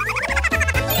 Emma.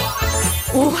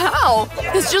 Wow,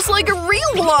 it's just like a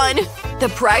real one. The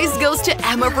prize goes to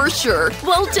Emma for sure.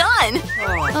 Well done.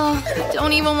 Oh, I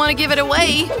don't even want to give it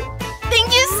away. Thank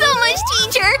you so much,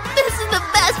 teacher! This is the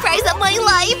best prize of my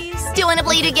life! Do you want to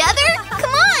play together?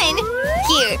 Come on!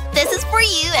 Here, this is for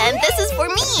you and this is for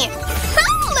me!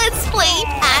 Let's play!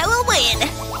 I will win!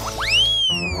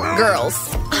 Girls,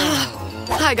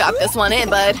 I got this one in,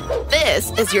 but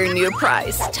this is your new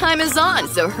prize. Time is on,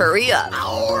 so hurry up.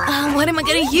 What am I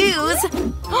gonna use?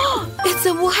 It's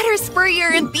a water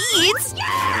sprayer and beads.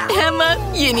 Emma,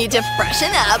 you need to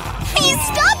freshen up. Hey,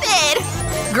 stop it!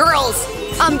 Girls,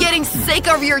 I'm getting sick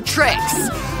of your tricks.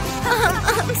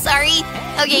 I'm sorry.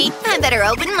 Okay, I better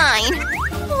open mine.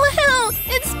 Wow,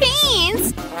 it's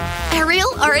paints!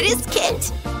 Aerial artist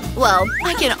kit. Well,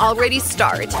 I can already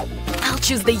start. I'll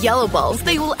choose the yellow balls.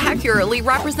 They will accurately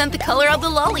represent the color of the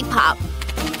lollipop.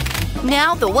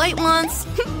 Now the white ones.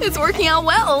 It's working out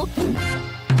well.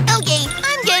 Okay,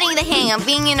 I'm getting the hang of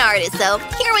being an artist, so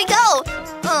here we go.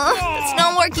 It's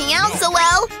not working out so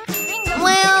well.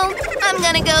 Well, I'm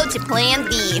gonna go to plan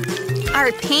B.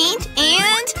 Our paint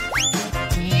and…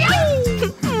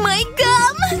 my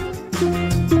gum!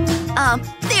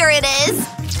 There it is.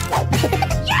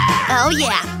 Oh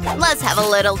yeah, let's have a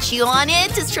little chew on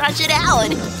it to stretch it out.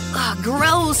 Ugh,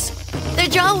 gross. The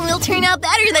drawing will turn out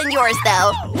better than yours,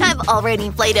 though. I've already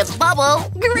inflated a bubble.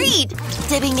 Great!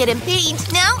 Dipping it in paint,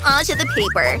 now onto the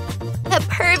paper. A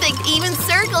perfect even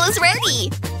circle is ready.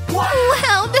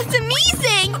 Wow, that's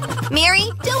amazing!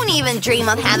 Mary, don't even dream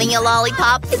of having a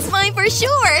lollipop. It's mine for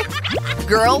sure.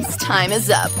 Girls, time is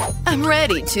up. I'm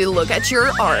ready to look at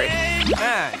your art.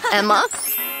 Emma?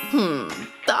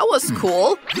 That was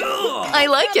cool. I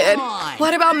like it.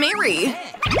 What about Mary?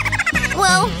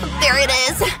 Well, there it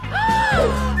is.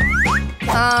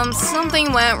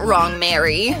 Something went wrong,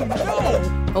 Mary.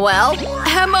 Well,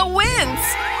 Emma wins!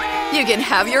 You can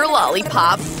have your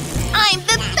lollipop. I'm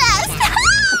the best!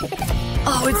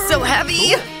 Oh, it's so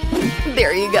heavy!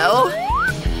 There you go.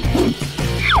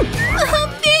 Oh,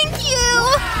 thank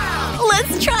you!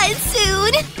 Let's try it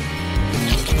soon!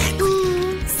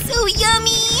 So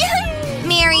yummy!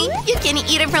 Mary, you can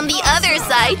eat it from the other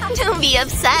side. Don't be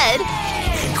upset.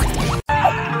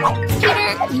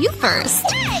 Peter, you first.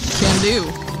 Can do.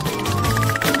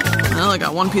 Well, I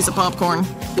got one piece of popcorn.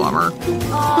 Bummer.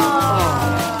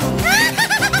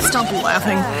 Stop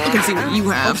laughing. I can see what you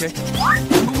have.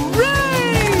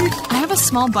 I have a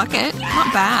small bucket.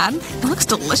 Not bad. It looks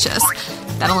delicious.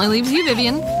 That only leaves you,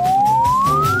 Vivian.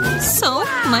 So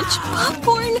much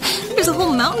popcorn. There's a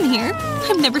whole mountain here.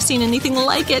 I've never seen anything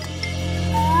like it.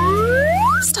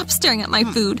 Stop staring at my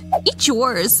food. Eat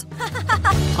yours.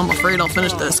 I'm afraid I'll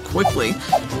finish this quickly,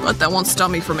 but that won't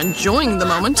stop me from enjoying the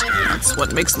moment. That's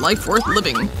what makes life worth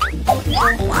living. What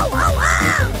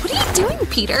are you doing,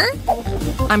 Peter?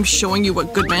 I'm showing you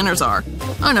what good manners are.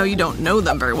 I know you don't know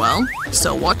them very well,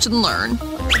 so watch and learn.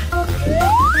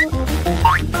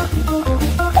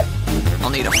 I'll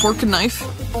need a fork and knife.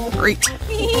 Great.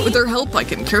 With their help, I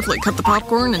can carefully cut the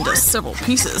popcorn into several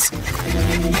pieces.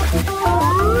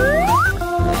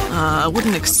 What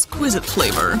an exquisite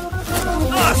flavor.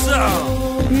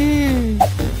 Awesome!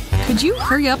 Could you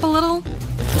hurry up a little?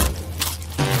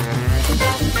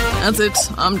 That's it.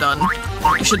 I'm done.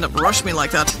 You shouldn't have rushed me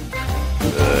like that.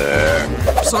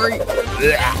 Sorry.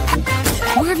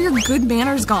 Where have your good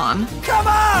manners gone? Come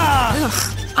on!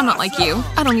 Ugh, I'm not like you.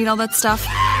 I don't need all that stuff.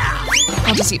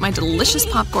 I'll just eat my delicious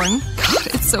popcorn. God,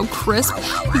 it's so crisp.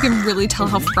 You can really tell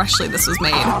how freshly this was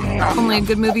made. Only a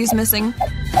good movie is missing.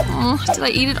 Oh, did I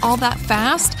eat it all that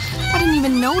fast? I didn't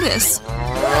even notice.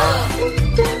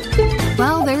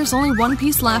 Well, there's only one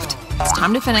piece left. It's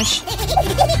time to finish.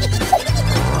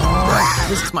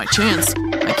 This is my chance.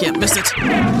 I can't miss it.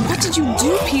 What did you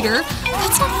do, Peter?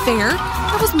 That's not fair.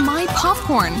 That was my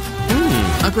popcorn.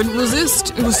 I couldn't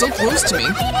resist. It was so close to me.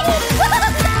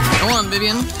 Go on,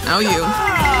 Vivian. Now you.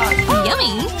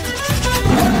 Yummy.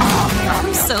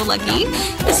 I'm so lucky.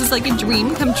 This is like a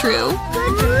dream come true.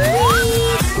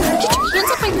 Get your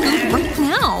hands off my food right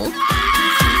now.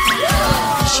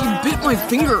 She bit my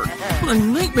finger. What a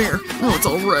nightmare. Oh, it's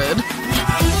all red.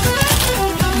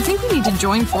 I think we need to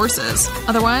join forces.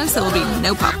 Otherwise, there will be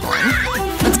no popcorn.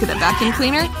 Let's get a vacuum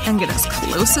cleaner and get as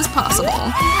close as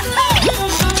possible.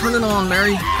 Turn it on,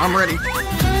 Mary. I'm ready.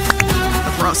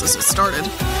 The process has started.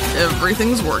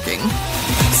 Everything's working.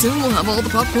 Soon we'll have all the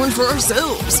popcorn for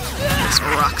ourselves. This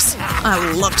rocks. I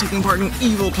love taking part in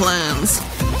evil plans.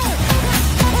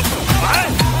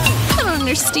 I don't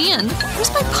understand. Where's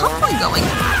my popcorn going?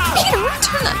 Peter,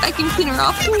 turn that vacuum cleaner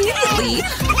off immediately.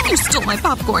 You stole my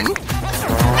popcorn.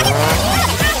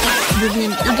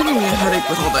 Vivian, you're giving me a headache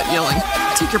with all that yelling.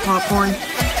 Take your popcorn.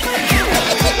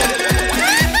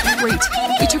 Great.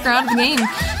 We took her out of the game.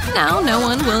 Now no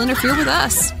one will interfere with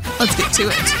us. Let's get to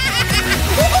it.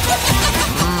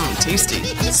 Tasty.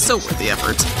 So worth the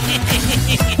effort.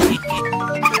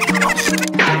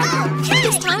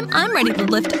 This time, I'm ready to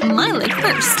lift my lid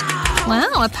first. Wow,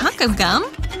 a pack of gum?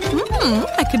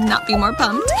 I could not be more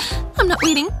pumped. I'm not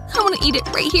waiting. I want to eat it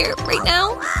right here, right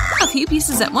now. A few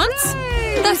pieces at once.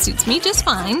 That suits me just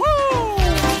fine.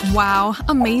 Wow,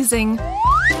 amazing.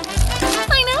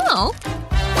 I know.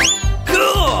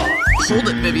 Cool. Hold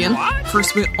it, Vivian.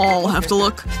 First, we all have to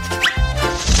look.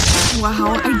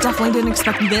 Wow, I definitely didn't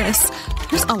expect this.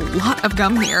 There's a lot of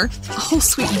gum here. A whole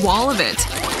sweet wall of it.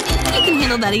 You can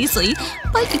handle that easily,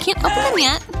 but you can't open them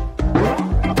yet.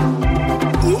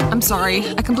 I'm sorry,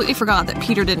 I completely forgot that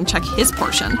Peter didn't check his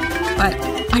portion, but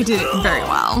I did it very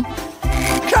well.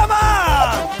 Come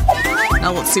on!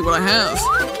 Now let's see what I have.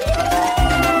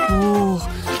 Oh,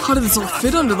 how did this all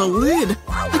fit under the lid?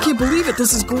 I can't believe it,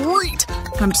 this is great!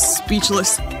 I'm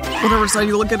speechless. Whatever side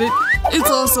you look at it, it's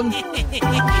awesome.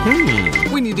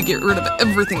 We need to get rid of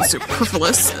everything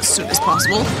superfluous as soon as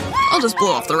possible. I'll just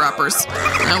blow off the wrappers.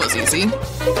 That was easy.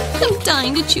 I'm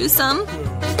dying to chew some.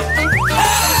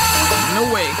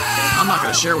 No way. I'm not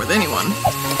gonna share with anyone.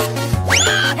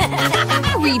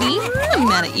 Reedy, I'm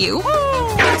mad at you.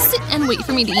 Sit and wait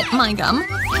for me to eat my gum.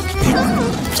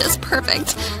 Just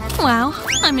perfect. Wow,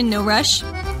 I'm in no rush.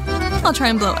 I'll try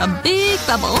and blow a big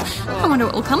bubble. I wonder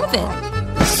what will come of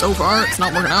it. So far, it's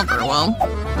not working out very well.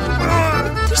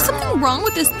 There's something wrong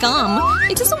with this gum.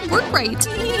 It doesn't work right.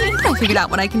 But I figured out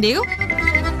what I can do.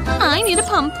 I need a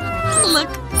pump. Look,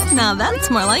 now that's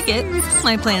more like it.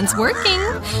 My plan's working.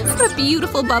 What a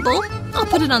beautiful bubble. I'll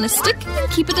put it on a stick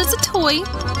and keep it as a toy.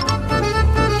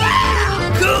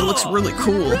 It looks really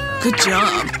cool. Good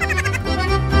job.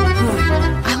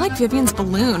 I like Vivian's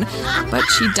balloon, but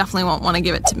she definitely won't want to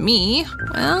give it to me.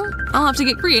 Well, I'll have to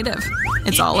get creative.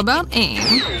 It's all about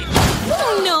aim.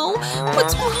 Oh no!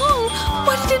 What's wrong?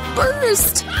 Why did it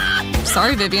burst?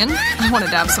 Sorry, Vivian. I wanted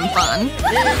to have some fun.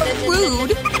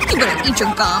 Rude. You better eat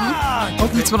your gum.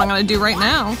 That's what I'm gonna do right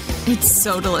now. It's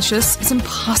so delicious. It's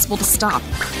impossible to stop.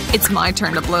 It's my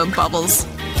turn to blow bubbles.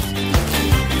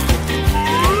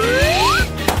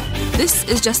 This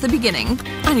is just the beginning.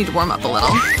 I need to warm up a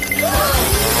little.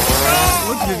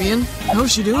 Look, Vivian.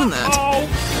 How's she doing that?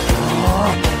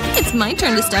 It's my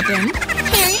turn to step in.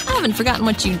 Mary, I haven't forgotten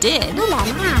what you did. What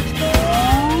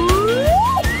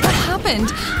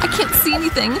happened? I can't see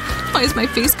anything. Why is my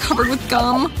face covered with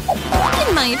gum?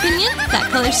 In my opinion, that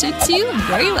color suits you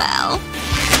very well.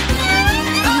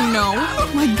 Oh no,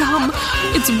 my gum.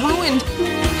 It's ruined.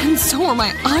 And so are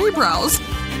my eyebrows.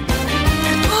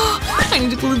 I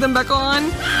need to glue them back on.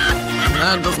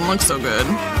 That doesn't look so good.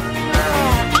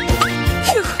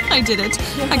 Phew, I did it.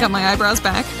 I got my eyebrows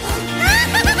back.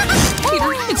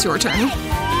 Peter, it's your turn.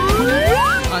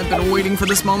 I've been waiting for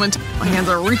this moment. My hands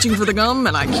are reaching for the gum,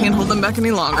 and I can't hold them back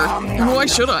any longer. And why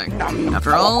should I?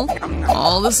 After all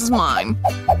this is mine.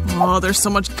 Oh, there's so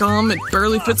much gum, it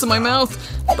barely fits in my mouth.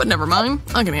 But never mind,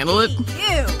 I can handle it.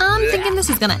 I'm thinking this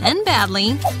is gonna end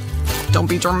badly. Don't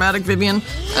be dramatic, Vivian.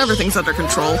 Everything's under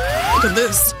control. Look at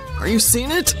this. Are you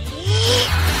seeing it?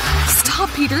 Stop,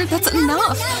 Peter. That's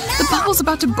enough. The bubble's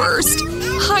about to burst.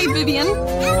 Hi, Vivian.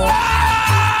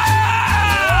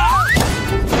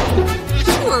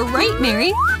 You were right, Mary.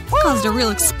 It caused a real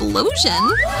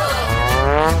explosion.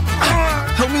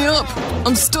 Help me up.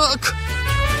 I'm stuck.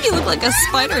 You look like a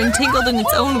spider entangled in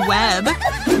its own web.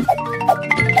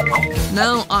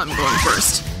 Now I'm going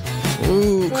first.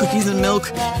 Ooh, cookies and milk.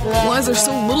 Why is there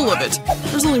so little of it?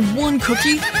 There's only one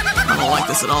cookie? I don't like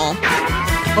this at all.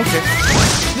 Okay.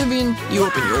 Vivian, you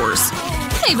open yours.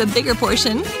 I have a bigger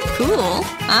portion. Cool.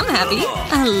 I'm happy.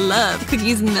 I love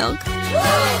cookies and milk.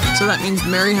 So that means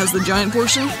Mary has the giant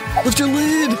portion? Lift your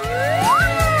lid!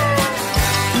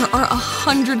 There are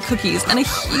 100 cookies and a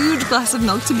huge glass of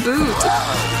milk to boot.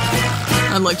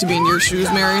 I'd like to be in your shoes,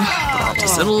 Mary, but I'll have to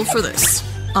settle for this.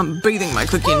 I'm bathing my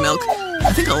cookie in milk.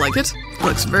 I think I'll like it. It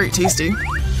looks very tasty.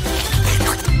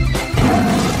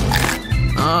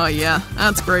 Oh yeah,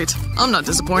 that's great. I'm not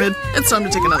disappointed. It's time to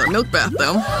take another milk bath,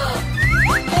 though.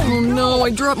 Oh no,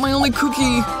 I dropped my only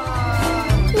cookie.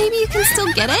 Maybe you can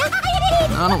still get it?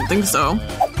 I don't think so.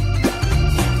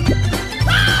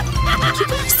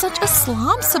 You're such a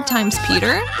slob sometimes,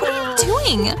 Peter. What are you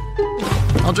doing?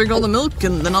 I'll drink all the milk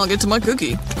and then I'll get to my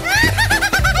cookie.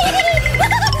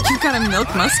 You've got a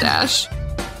milk mustache.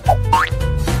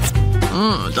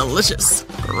 Mmm, delicious.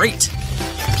 Great.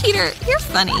 Peter, you're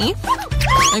funny.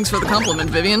 Thanks for the compliment,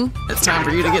 Vivian. It's time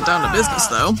for you to get down to business,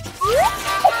 though.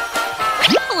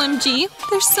 OMG,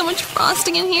 there's so much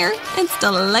frosting in here. It's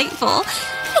delightful.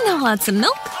 And now I'll add some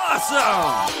milk.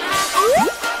 Awesome!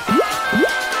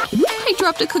 I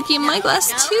dropped a cookie in my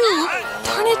glass, too.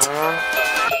 Darn it.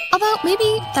 Although,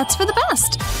 maybe that's for the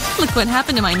best. Look what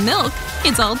happened to my milk.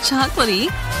 It's all chocolatey.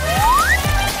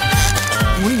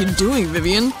 What are you doing,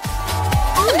 Vivian?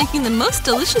 I'm making the most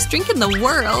delicious drink in the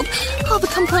world. All the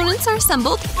components are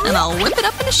assembled, and I'll whip it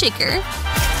up in a shaker.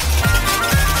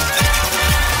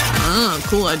 Oh,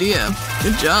 cool idea.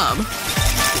 Good job.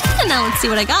 And now let's see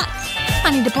what I got.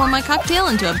 I need to pour my cocktail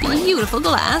into a beautiful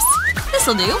glass.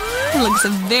 This'll do. It looks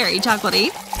very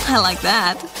chocolatey. I like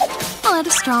that. I'll add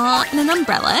a straw and an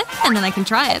umbrella, and then I can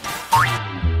try it.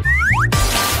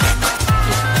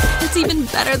 It's even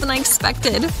better than I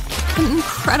expected. An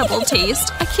incredible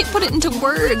taste. I can't put it into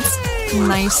words.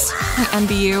 Nice. I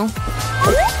envy you.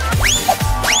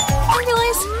 I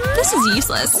realize this is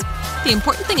useless. The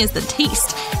important thing is the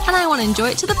taste, and I want to enjoy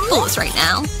it to the fullest right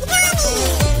now.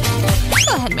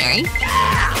 Go ahead, Mary.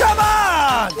 Come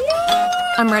on!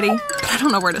 I'm ready, but I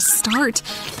don't know where to start.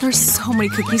 There's so many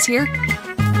cookies here.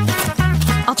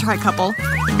 I'll try a couple.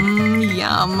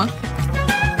 Yum.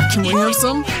 Can we have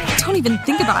some? Don't even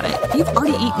think about it. You've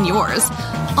already eaten yours.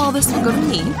 All this will go to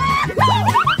me.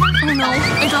 Oh no,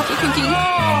 I dropped a cookie.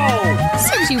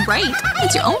 Serves you right.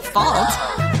 It's your own fault.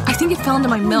 I think it fell into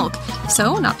my milk,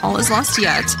 so not all is lost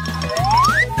yet.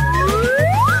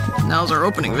 Now's our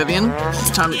opening, Vivian. It's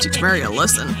time to teach Mary a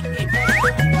lesson.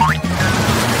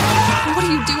 What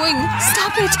are you doing?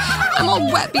 Stop it! I'm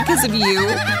all wet because of you.